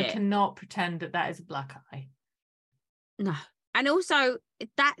 I also cannot pretend that is a black eye. No. And also,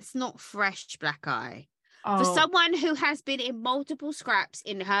 that's not fresh black eye. Oh. For someone who has been in multiple scraps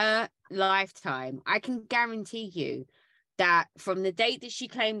in her lifetime, I can guarantee you that from the date that she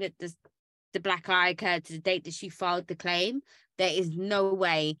claimed that the black eye occurred to the date that she filed the claim, there is no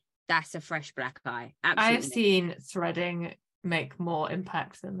way that's a fresh black eye. Absolutely. I have seen threading make more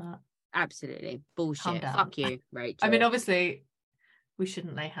impact than that. Absolutely. Bullshit. Fuck you, Rachel. I mean, obviously, we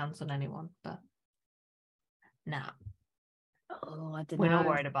shouldn't lay hands on anyone, but nah. Oh, I don't know. We're not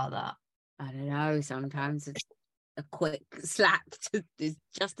worried about that. I don't know. Sometimes a quick slap is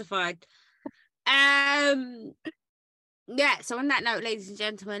justified. Yeah, so on that note, ladies and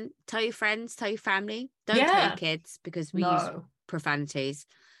gentlemen, tell your friends, tell your family. Don't tell your kids, because we use profanities.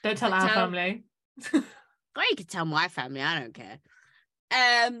 Don't tell our family. Or you can tell my family, I don't care.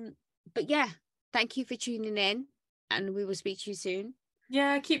 But yeah, thank you for tuning in, and we will speak to you soon.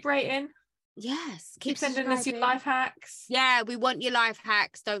 Yeah, keep rating. Yes, keep sending us your life hacks. Yeah, we want your life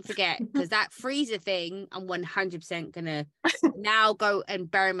hacks. Don't forget, because that freezer thing, I'm 100% gonna now go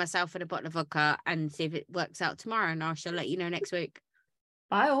and bury myself in a bottle of vodka and see if it works out tomorrow, and I shall let you know next week.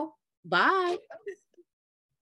 Bye all. Bye.